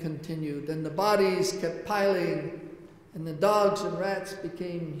continued and continued. And the bodies kept piling. And the dogs and rats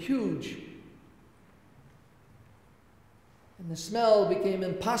became huge. And the smell became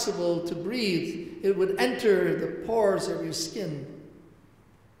impossible to breathe. It would enter the pores of your skin.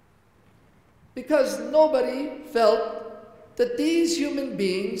 Because nobody felt that these human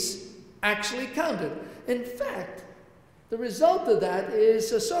beings actually counted. In fact, the result of that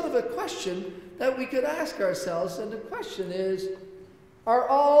is a sort of a question that we could ask ourselves, and the question is, are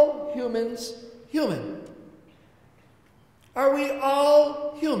all humans human? Are we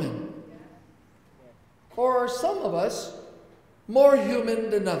all human? Or are some of us more human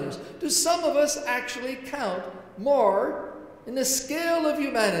than others? Do some of us actually count more in the scale of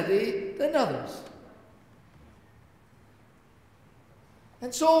humanity than others?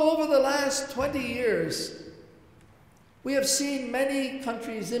 And so over the last 20 years, we have seen many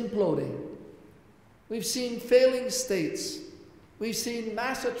countries imploding. We've seen failing states. We've seen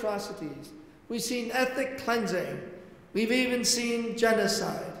mass atrocities. We've seen ethnic cleansing. We've even seen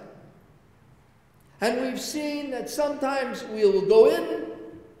genocide. And we've seen that sometimes we will go in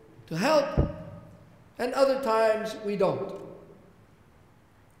to help, and other times we don't.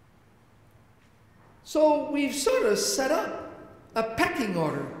 So we've sort of set up a pecking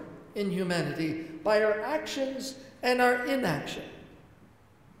order in humanity by our actions and our inaction.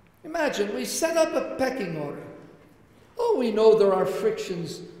 Imagine, we set up a pecking order. Oh, we know there are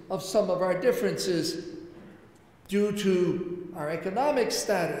frictions of some of our differences due to our economic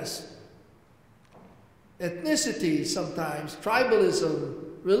status, ethnicity sometimes,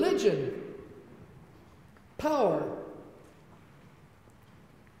 tribalism, religion, power.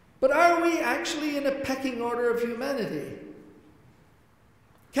 But are we actually in a pecking order of humanity?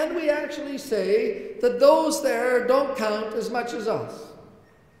 Can we actually say that those there don't count as much as us?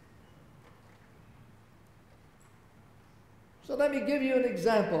 So let me give you an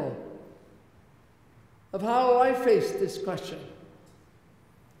example of how I faced this question.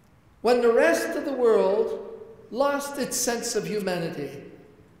 When the rest of the world lost its sense of humanity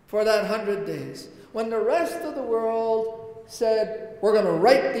for that 100 days, when the rest of the world said, we're going to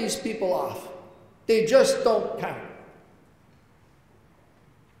write these people off, they just don't count.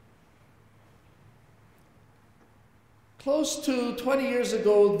 Close to 20 years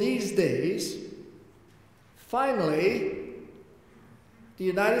ago these days, finally, the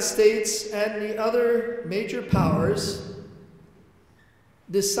United States and the other major powers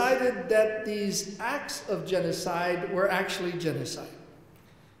decided that these acts of genocide were actually genocide.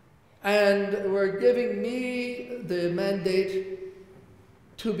 And were giving me the mandate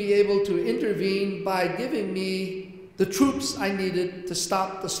to be able to intervene by giving me the troops I needed to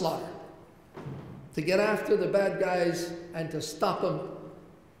stop the slaughter, to get after the bad guys and to stop them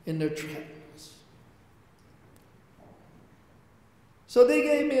in their tracks. So they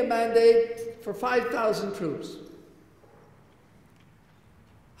gave me a mandate for 5,000 troops.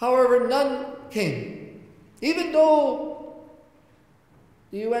 However, none came. Even though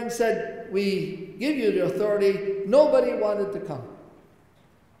the UN said, we give you the authority, nobody wanted to come.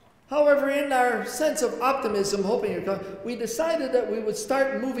 However, in our sense of optimism, hoping to come, we decided that we would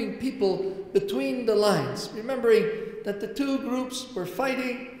start moving people between the lines, remembering that the two groups were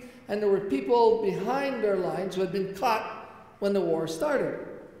fighting and there were people behind their lines who had been caught when the war started.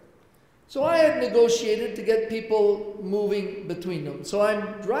 So I had negotiated to get people moving between them. So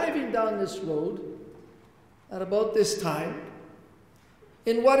I'm driving down this road at about this time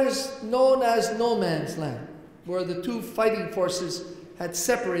in what is known as no man's land, where the two fighting forces had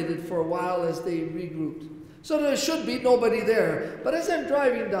separated for a while as they regrouped. So there should be nobody there. But as I'm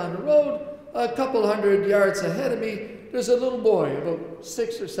driving down the road, a couple hundred yards ahead of me, there's a little boy, about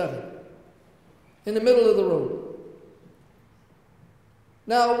 6 or 7, in the middle of the road.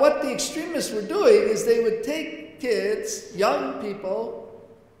 Now, what the extremists were doing is they would take kids, young people,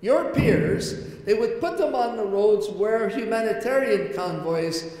 your peers, they would put them on the roads where humanitarian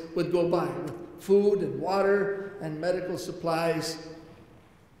convoys would go by with food and water and medical supplies.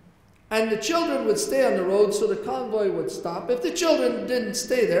 And the children would stay on the road, so the convoy would stop. If the children didn't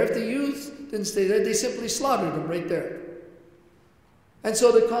stay there, if the youth didn't stay there, they simply slaughtered them right there. And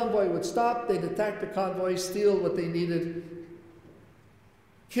so the convoy would stop, they'd attack the convoy, steal what they needed,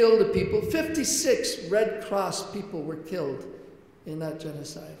 kill the people. 56 Red Cross people were killed in that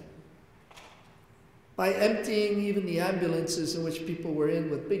genocide by emptying even the ambulances in which people were in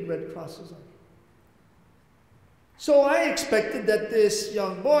with big red crosses on. So I expected that this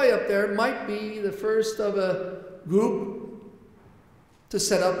young boy up there might be the first of a group to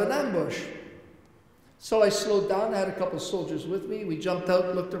set up an ambush. So I slowed down, I had a couple of soldiers with me. We jumped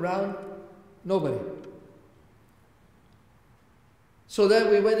out, looked around, nobody. So then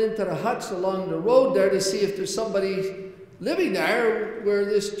we went into the huts along the road there to see if there's somebody living there where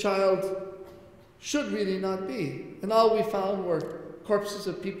this child should really not be. And all we found were corpses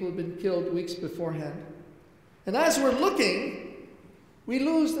of people who had been killed weeks beforehand. And as we're looking, we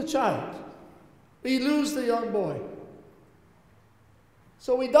lose the child. We lose the young boy.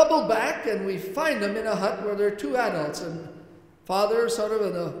 So we double back and we find them in a hut where there are 2 adults, and father sort of,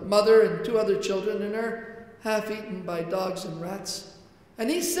 and a mother and 2 other children, and they're half eaten by dogs and rats. And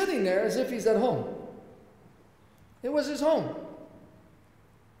he's sitting there as if he's at home. It was his home.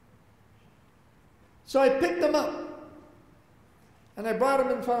 So I picked him up and I brought him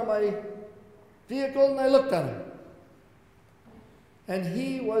in front of my vehicle and I looked at him. And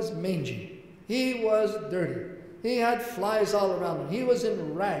he was mangy. He was dirty. He had flies all around him. He was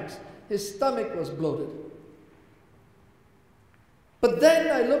in rags. His stomach was bloated. But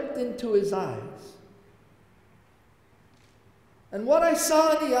then I looked into his eyes. And what I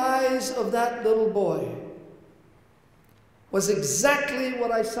saw in the eyes of that little boy was exactly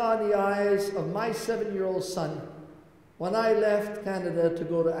what I saw in the eyes of my 7-year-old son when I left Canada to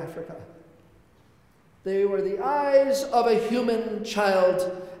go to Africa. They were the eyes of a human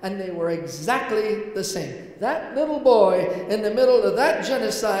child, and they were exactly the same. That little boy in the middle of that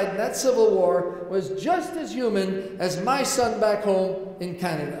genocide and that civil war was just as human as my son back home in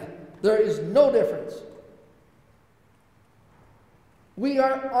Canada. There is no difference. We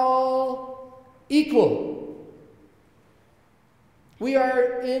are all equal. We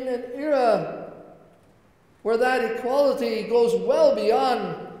are in an era where that equality goes well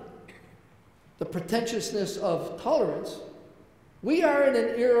beyond the pretentiousness of tolerance. We are in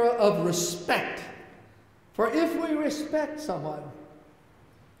an era of respect. For if we respect someone,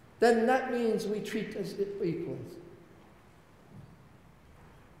 then that means we treat as equals.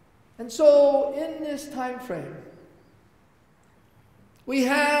 And so, in this time frame, we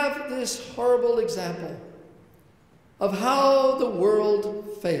have this horrible example of how the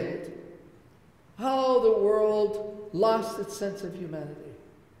world failed, how the world lost its sense of humanity.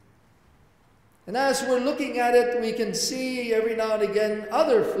 And as we're looking at it, we can see every now and again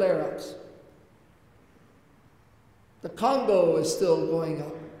other flare-ups. The Congo is still going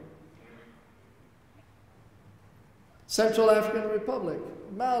up. Central African Republic,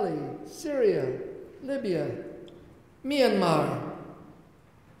 Mali, Syria, Libya, Myanmar.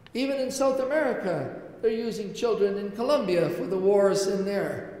 Even in South America, they're using children in Colombia for the wars in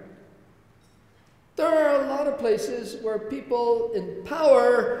there. There are a lot of places where people in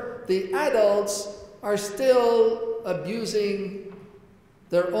power, the adults, are still abusing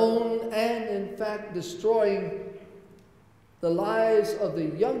their own and, in fact, destroying the lives of the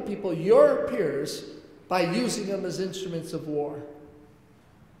young people, your peers, by using them as instruments of war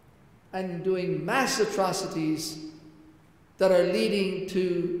and doing mass atrocities that are leading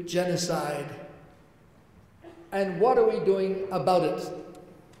to genocide. And what are we doing about it?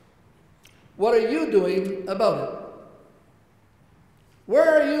 What are you doing about it?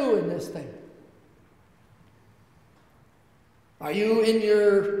 Where are you in this thing? Are you in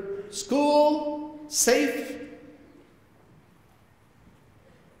your school safe?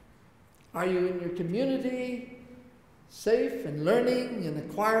 Are you in your community safe and learning and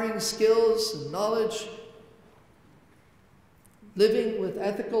acquiring skills and knowledge? Living with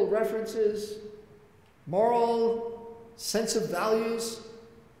ethical references, moral sense of values?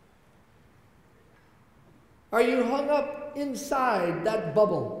 Are you hung up inside that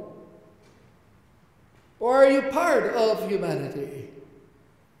bubble? Or are you part of humanity?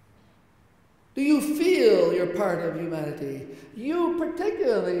 Do you feel you're part of humanity? You,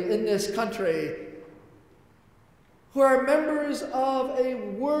 particularly in this country, who are members of a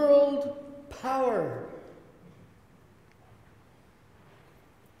world power.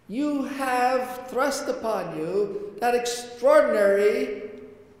 You have thrust upon you that extraordinary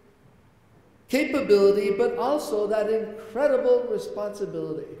capability, but also that incredible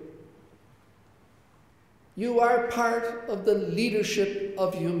responsibility. You are part of the leadership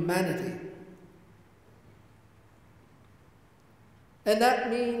of humanity. And that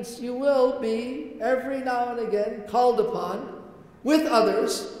means you will be, every now and again, called upon, with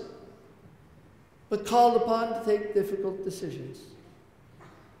others, but called upon to take difficult decisions.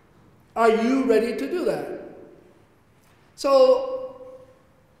 Are you ready to do that? So,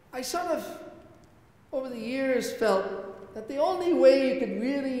 I sort of, over the years, felt that the only way you could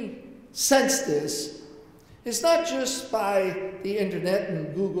really sense this is not just by the internet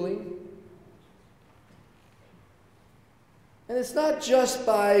and Googling, and it's not just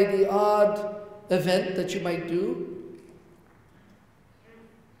by the odd event that you might do,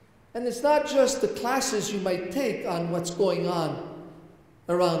 and it's not just the classes you might take on what's going on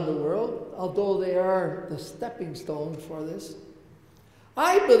around the world, although they are the stepping stone for this.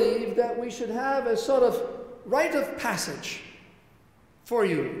 I believe that we should have a sort of rite of passage for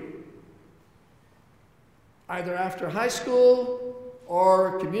you, either after high school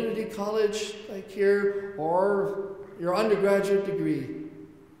or community college like here, or your undergraduate degree.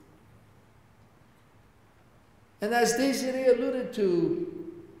 And as Desiree alluded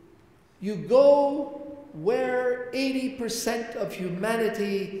to, you go where 80% of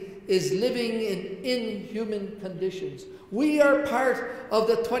humanity is living in inhuman conditions. We are part of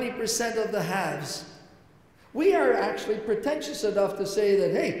the 20% of the haves. We are actually pretentious enough to say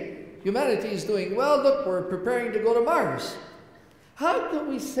that, hey, humanity is doing well. Look, we're preparing to go to Mars. How can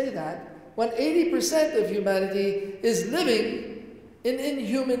we say that when 80% of humanity is living in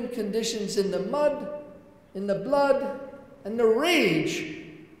inhuman conditions, in the mud, in the blood, and the rage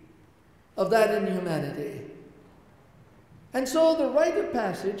of that inhumanity? And so the rite of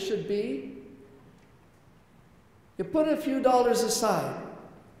passage should be, you put a few dollars aside,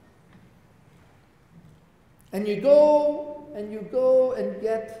 and you go and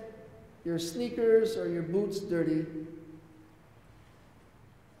get your sneakers or your boots dirty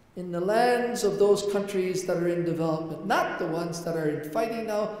in the lands of those countries that are in development, not the ones that are in fighting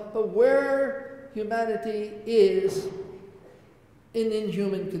now, but where humanity is in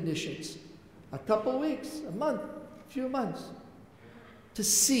inhuman conditions. A couple weeks, a month, a few months, to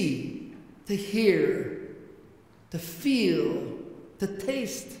see, to hear, to feel, to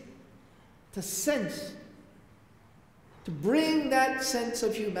taste, to sense, to bring that sense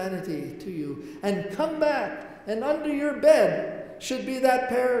of humanity to you, and come back, and under your bed, should be that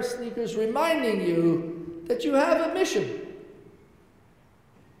pair of sneakers reminding you that you have a mission.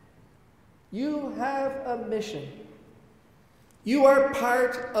 You have a mission. You are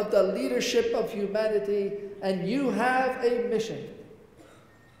part of the leadership of humanity, and you have a mission.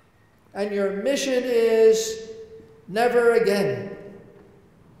 And your mission is never again.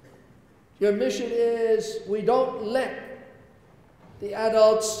 Your mission is we don't let the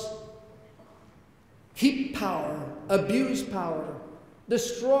adults keep power, abuse power,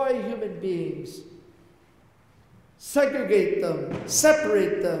 destroy human beings, segregate them,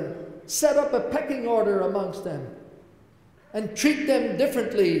 separate them, set up a pecking order amongst them, and treat them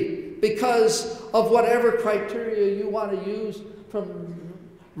differently because of whatever criteria you want to use, from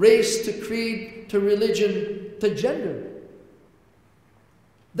race to creed to religion to gender.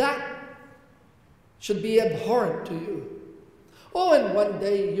 That should be abhorrent to you. Oh, and one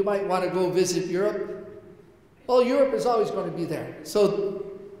day you might want to go visit Europe. Well, Europe is always going to be there, so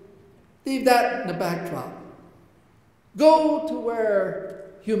leave that in the backdrop. Go to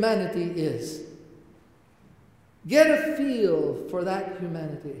where humanity is. Get a feel for that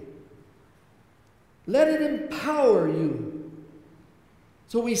humanity. Let it empower you.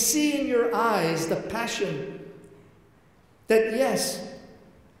 So we see in your eyes the passion that, yes,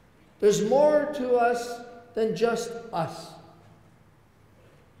 there's more to us than just us.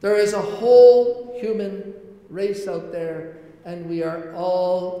 There is a whole human race out there, and we are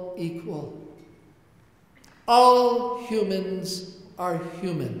all equal. All humans are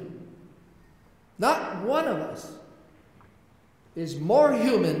human. Not one of us is more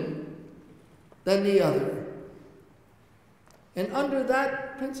human than the other. And under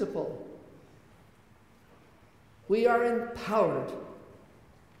that principle, we are empowered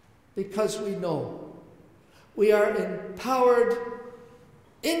because we know. We are empowered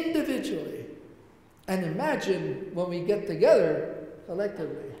individually. And imagine when we get together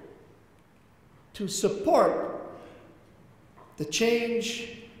collectively to support the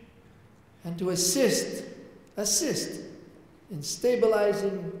change and to assist in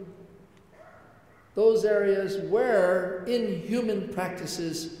stabilizing those areas where inhuman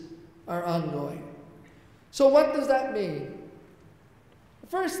practices are ongoing. So what does that mean? The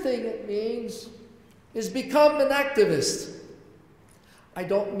first thing it means is become an activist. I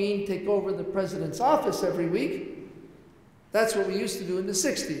don't mean take over the president's office every week. That's what we used to do in the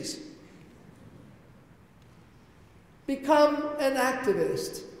 60s. Become an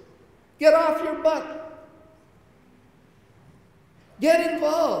activist. Get off your butt. Get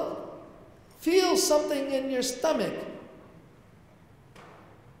involved. Feel something in your stomach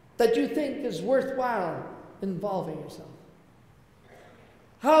that you think is worthwhile involving yourself.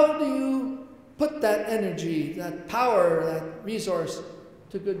 How do you put that energy, that power, that resource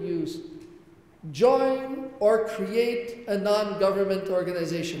to good use? Join or create a non-government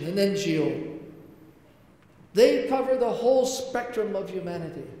organization, an NGO. They cover the whole spectrum of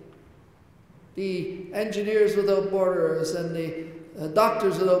humanity. The Engineers Without Borders and the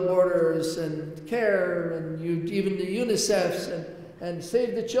Doctors Without Borders and CARE and even the UNICEFs and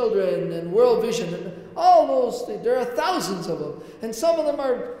Save the Children and World Vision and all those things. There are thousands of them. And some of them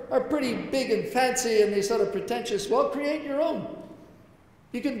are pretty big and fancy and they sort of pretentious. Well, create your own.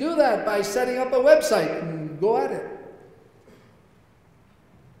 You can do that by setting up a website and go at it.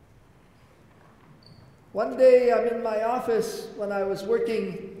 One day I'm in my office when I was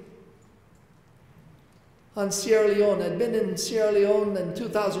working on Sierra Leone. I'd been in Sierra Leone in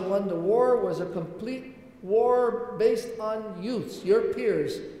 2001. The war was a complete war based on youths, your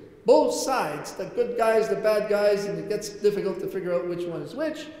peers. Both sides, the good guys, the bad guys, and it gets difficult to figure out which one is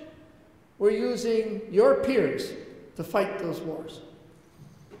which. We're using your peers to fight those wars.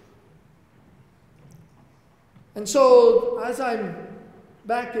 And so, as I'm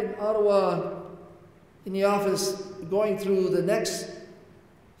back in Ottawa in the office, going through the next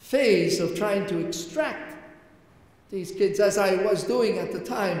phase of trying to extract these kids, as I was doing at the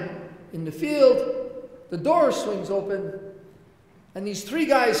time in the field, the door swings open, and these three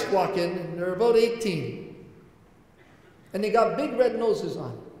guys walk in, and they're about 18. And they got big red noses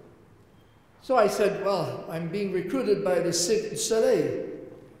on. So I said, well, I'm being recruited by the Cirque du Soleil.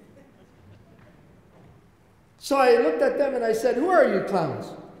 So I looked at them and I said, who are you clowns?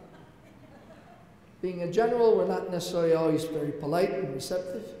 Being a general, we're not necessarily always very polite and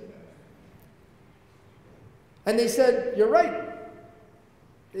receptive. And they said, you're right.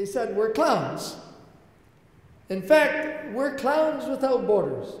 They said, we're clowns. In fact, we're Clowns Without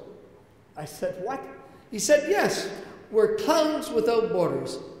Borders. I said, what? He said, yes, we're Clowns Without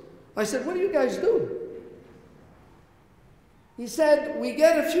Borders. I said, what do you guys do? He said, we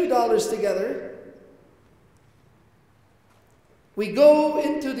get a few dollars together. We go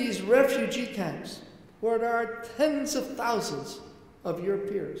into these refugee camps where there are tens of thousands of your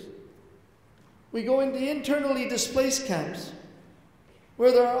peers. We go into internally displaced camps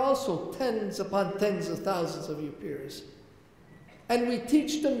where there are also tens upon tens of thousands of your peers. And we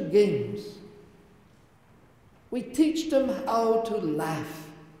teach them games. We teach them how to laugh.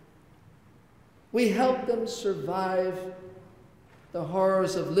 We help them survive the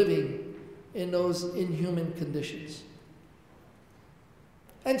horrors of living in those inhuman conditions.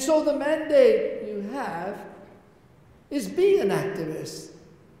 And so the mandate you have is be an activist.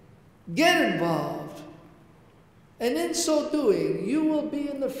 Get involved. And in so doing, you will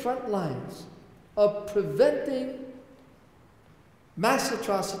be in the front lines of preventing mass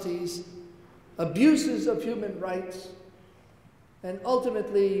atrocities, abuses of human rights, and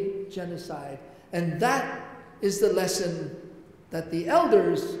ultimately genocide. And that is the lesson that the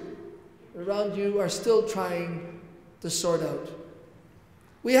elders around you are still trying to sort out.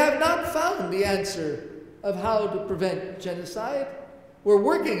 We have not found the answer of how to prevent genocide. We're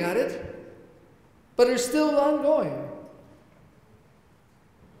working at it, but it's still ongoing.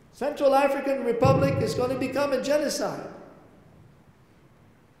 Central African Republic is going to become a genocide.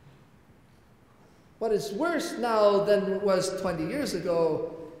 What is worse now than it was 20 years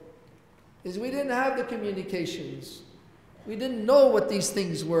ago is we didn't have the communications. We didn't know what these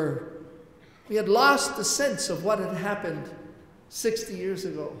things were. We had lost the sense of what had happened 60 years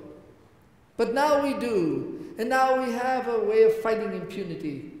ago. But now we do. And now we have a way of fighting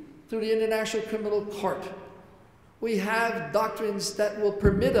impunity through the International Criminal Court. We have doctrines that will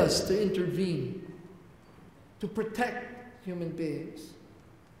permit us to intervene, to protect human beings.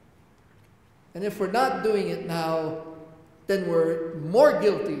 And if we're not doing it now, then we're more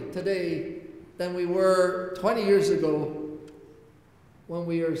guilty today than we were 20 years ago, when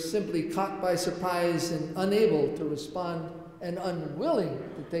we are simply caught by surprise and unable to respond and unwilling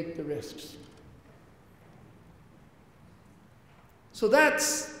to take the risks. So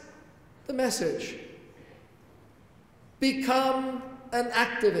that's the message. Become an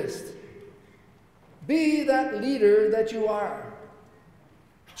activist. Be that leader that you are.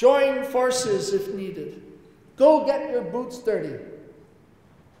 Join forces if needed. Go get your boots dirty.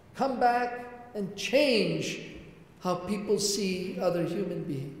 Come back and change how people see other human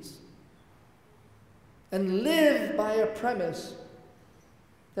beings. And live by a premise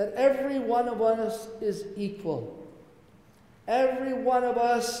that every one of us is equal. Every one of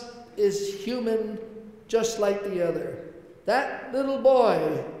us is human just like the other. That little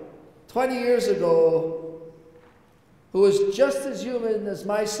boy 20 years ago who was just as human as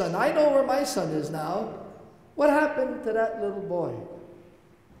my son. I know where my son is now. What happened to that little boy?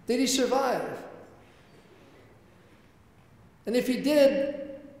 Did he survive? And if he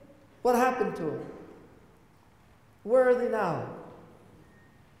did, what happened to him? Where are they now?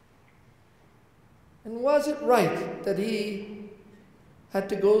 And was it right that he had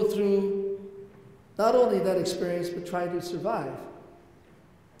to go through not only that experience, but try to survive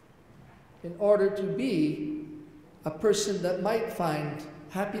in order to be a person that might find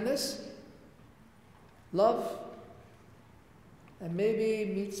happiness, love, and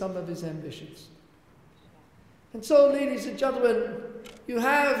maybe meet some of his ambitions? And so, ladies and gentlemen, you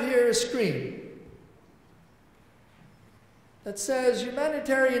have here a screen that says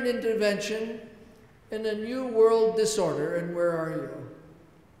humanitarian intervention in a new world disorder, and where are you?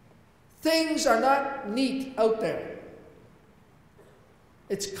 Things are not neat out there.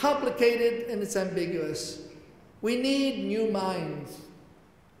 It's complicated and it's ambiguous. We need new minds.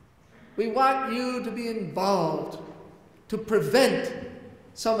 We want you to be involved to prevent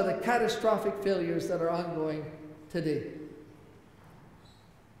some of the catastrophic failures that are ongoing today.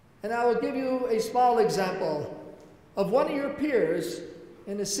 And I will give you a small example of one of your peers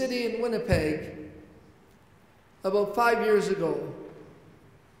in a city in Winnipeg about 5 years ago.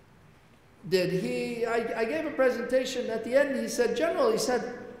 I gave a presentation. At the end he said, General, he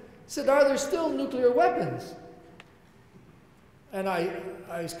said, are there still nuclear weapons? And I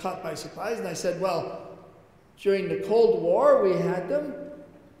was caught by surprise, and I said, well, during the Cold War we had them,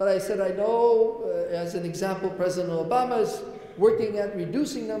 but I said, I know, as an example, President Obama is working at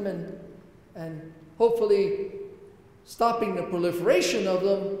reducing them and hopefully stopping the proliferation of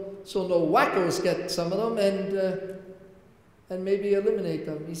them so no wackos get some of them and maybe eliminate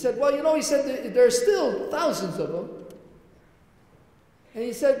them. He said, well, you know, he said, there are still thousands of them. And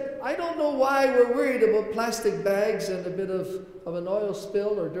he said, I don't know why we're worried about plastic bags and a bit of an oil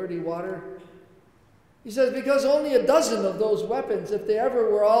spill or dirty water. He says, because only a dozen of those weapons, if they ever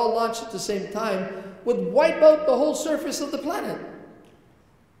were all launched at the same time, would wipe out the whole surface of the planet.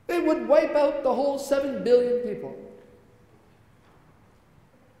 It would wipe out the whole 7 billion people.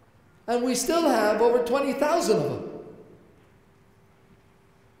 And we still have over 20,000 of them.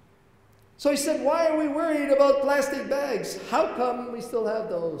 So he said, why are we worried about plastic bags? How come we still have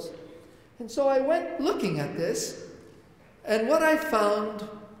those? And so I went looking at this, and what I found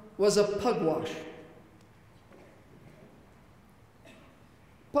was a pugwash.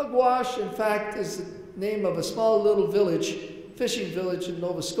 Pugwash, in fact, is the name of a small little village, fishing village in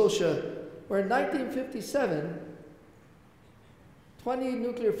Nova Scotia, where in 1957, 20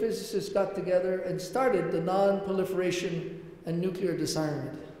 nuclear physicists got together and started the non-proliferation and nuclear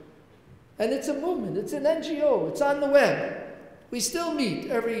disarmament. And it's a movement, it's an NGO, it's on the web. We still meet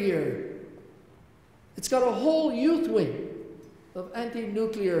every year. It's got a whole youth wing of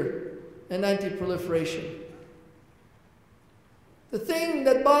anti-nuclear and anti-proliferation. The thing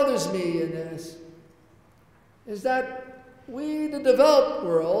that bothers me in this is that we, the developed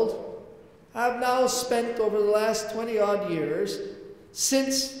world, have now spent over the last 20-odd years,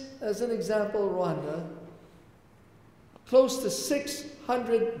 since, as an example, Rwanda, close to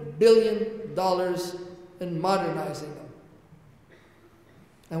 $600 billion in modernizing them.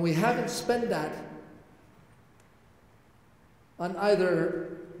 And we haven't spent that on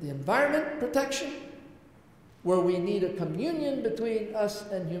either the environment protection, where we need a communion between us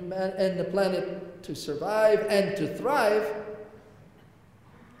and the planet to survive and to thrive,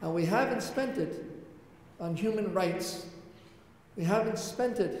 and we haven't spent it on human rights. We haven't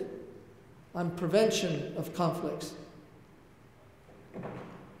spent it on prevention of conflicts.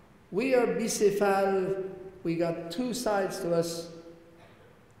 We are bicéphale. We got two sides to us.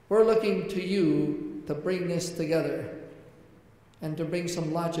 We're looking to you to bring this together and to bring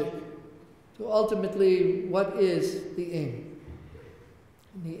some logic to ultimately what is the aim.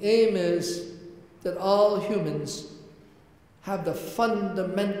 And the aim is that all humans have the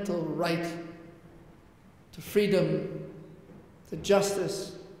fundamental right to freedom, to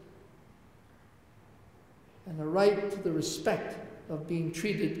justice, and the right to the respect of being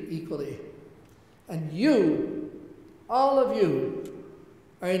treated equally. And you, all of you,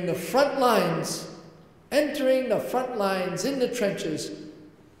 are in the front lines, entering the front lines in the trenches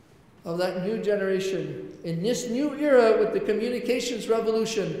of that new generation, in this new era with the communications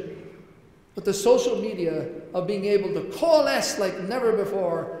revolution, with the social media, of being able to coalesce like never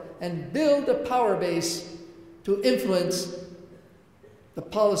before and build a power base to influence the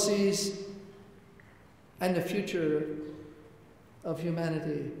policies and the future of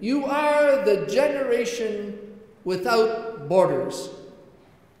humanity. You are the generation without borders.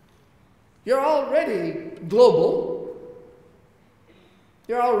 You're already global.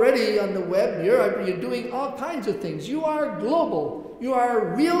 You're already on the web. You're doing all kinds of things. You are global. You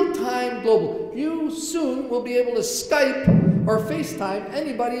are real-time global. You soon will be able to Skype or FaceTime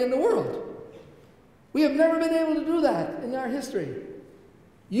anybody in the world. We have never been able to do that in our history.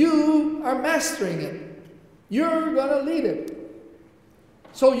 You are mastering it. You're going to lead it.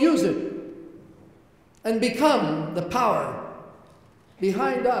 So use it and become the power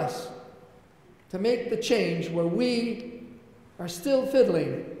behind us to make the change where we are still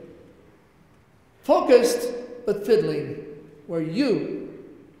fiddling, focused but fiddling, where you,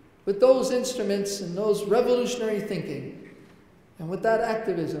 with those instruments and those revolutionary thinking, and with that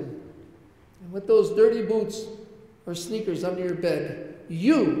activism, and with those dirty boots or sneakers under your bed,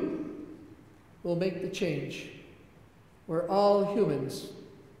 you will make the change where all humans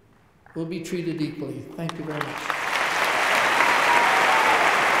will be treated equally. Thank you very much.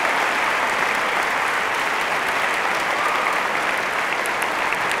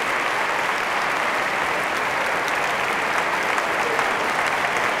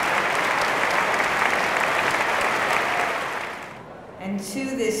 And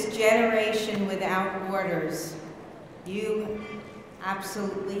to this generation without borders, you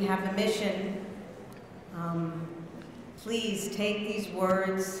absolutely have a mission. Please take these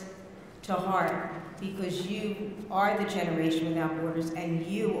words to heart, because you are the generation without borders, and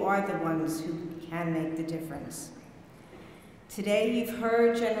you are the ones who can make the difference. Today you've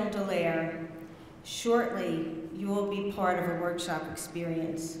heard General Dallaire. Shortly, you will be part of a workshop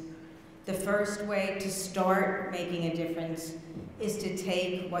experience. The first way to start making a difference is to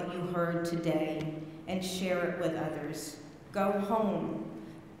take what you heard today and share it with others. Go home,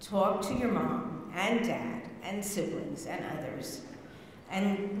 talk to your mom and dad and siblings and others,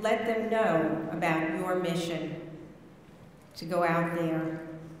 and let them know about your mission to go out there,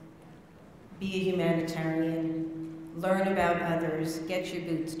 be a humanitarian, learn about others, get your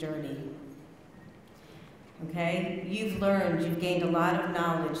boots dirty. Okay? You've learned, you've gained a lot of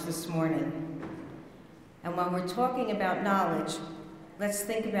knowledge this morning. And when we're talking about knowledge, let's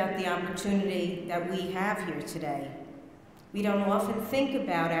think about the opportunity that we have here today. We don't often think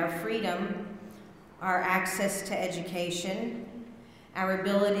about our freedom, our access to education, our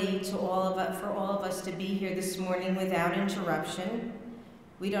ability for all of us to be here this morning without interruption.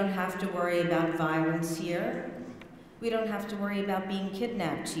 We don't have to worry about violence here. We don't have to worry about being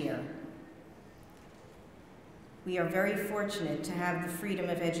kidnapped here. We are very fortunate to have the freedom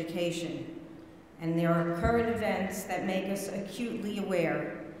of education, and there are current events that make us acutely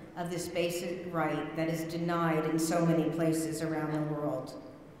aware of this basic right that is denied in so many places around the world.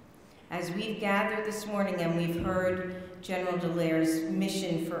 As we've gathered this morning and we've heard General Dallaire's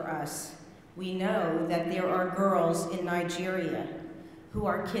mission for us, we know that there are girls in Nigeria who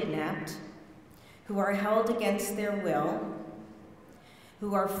are kidnapped, who are held against their will,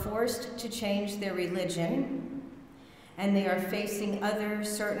 who are forced to change their religion, and they are facing other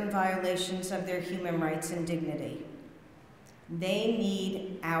certain violations of their human rights and dignity. They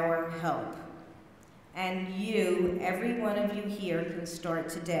need our help. And you, every one of you here, can start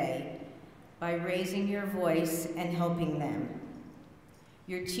today by raising your voice and helping them.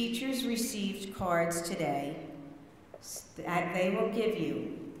 Your teachers received cards today that they will give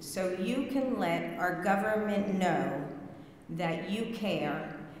you so you can let our government know that you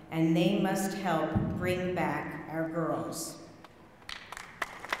care and they must help bring back our girls.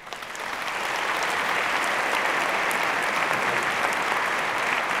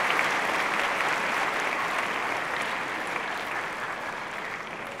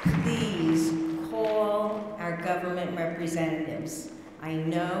 Please call our government representatives. I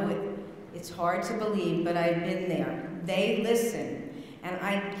know it's hard to believe, but I've been there. They listen, and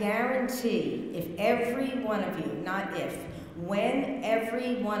I guarantee if every one of you, not if, when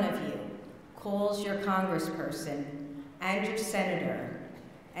every one of you calls your congressperson and your senator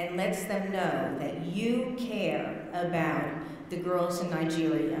and lets them know that you care about the girls in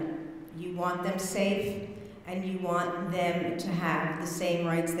Nigeria, you want them safe, and you want them to have the same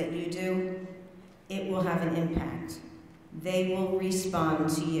rights that you do, it will have an impact. They will respond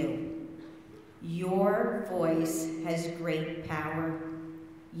to you. Your voice has great power.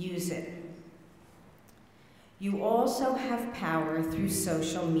 Use it. You also have power through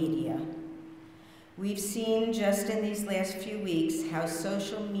social media. We've seen just in these last few weeks how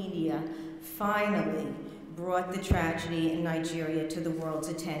social media finally brought the tragedy in Nigeria to the world's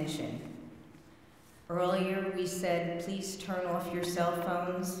attention. Earlier we said, please turn off your cell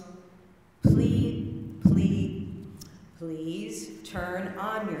phones. Please turn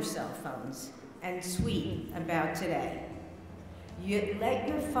on your cell phones and tweet about today. Let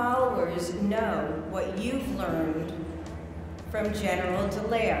your followers know what you've learned from General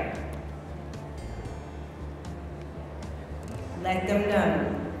Dallaire. Let them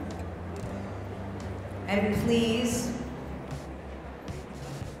know. And please,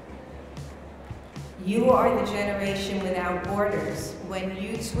 you are the generation without borders. When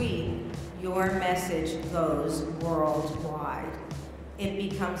you tweet, your message goes worldwide. It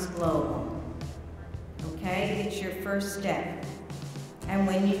becomes global. Okay? It's your first step. And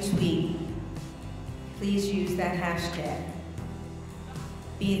when you tweet, please use that hashtag.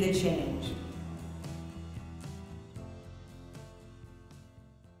 Be the change.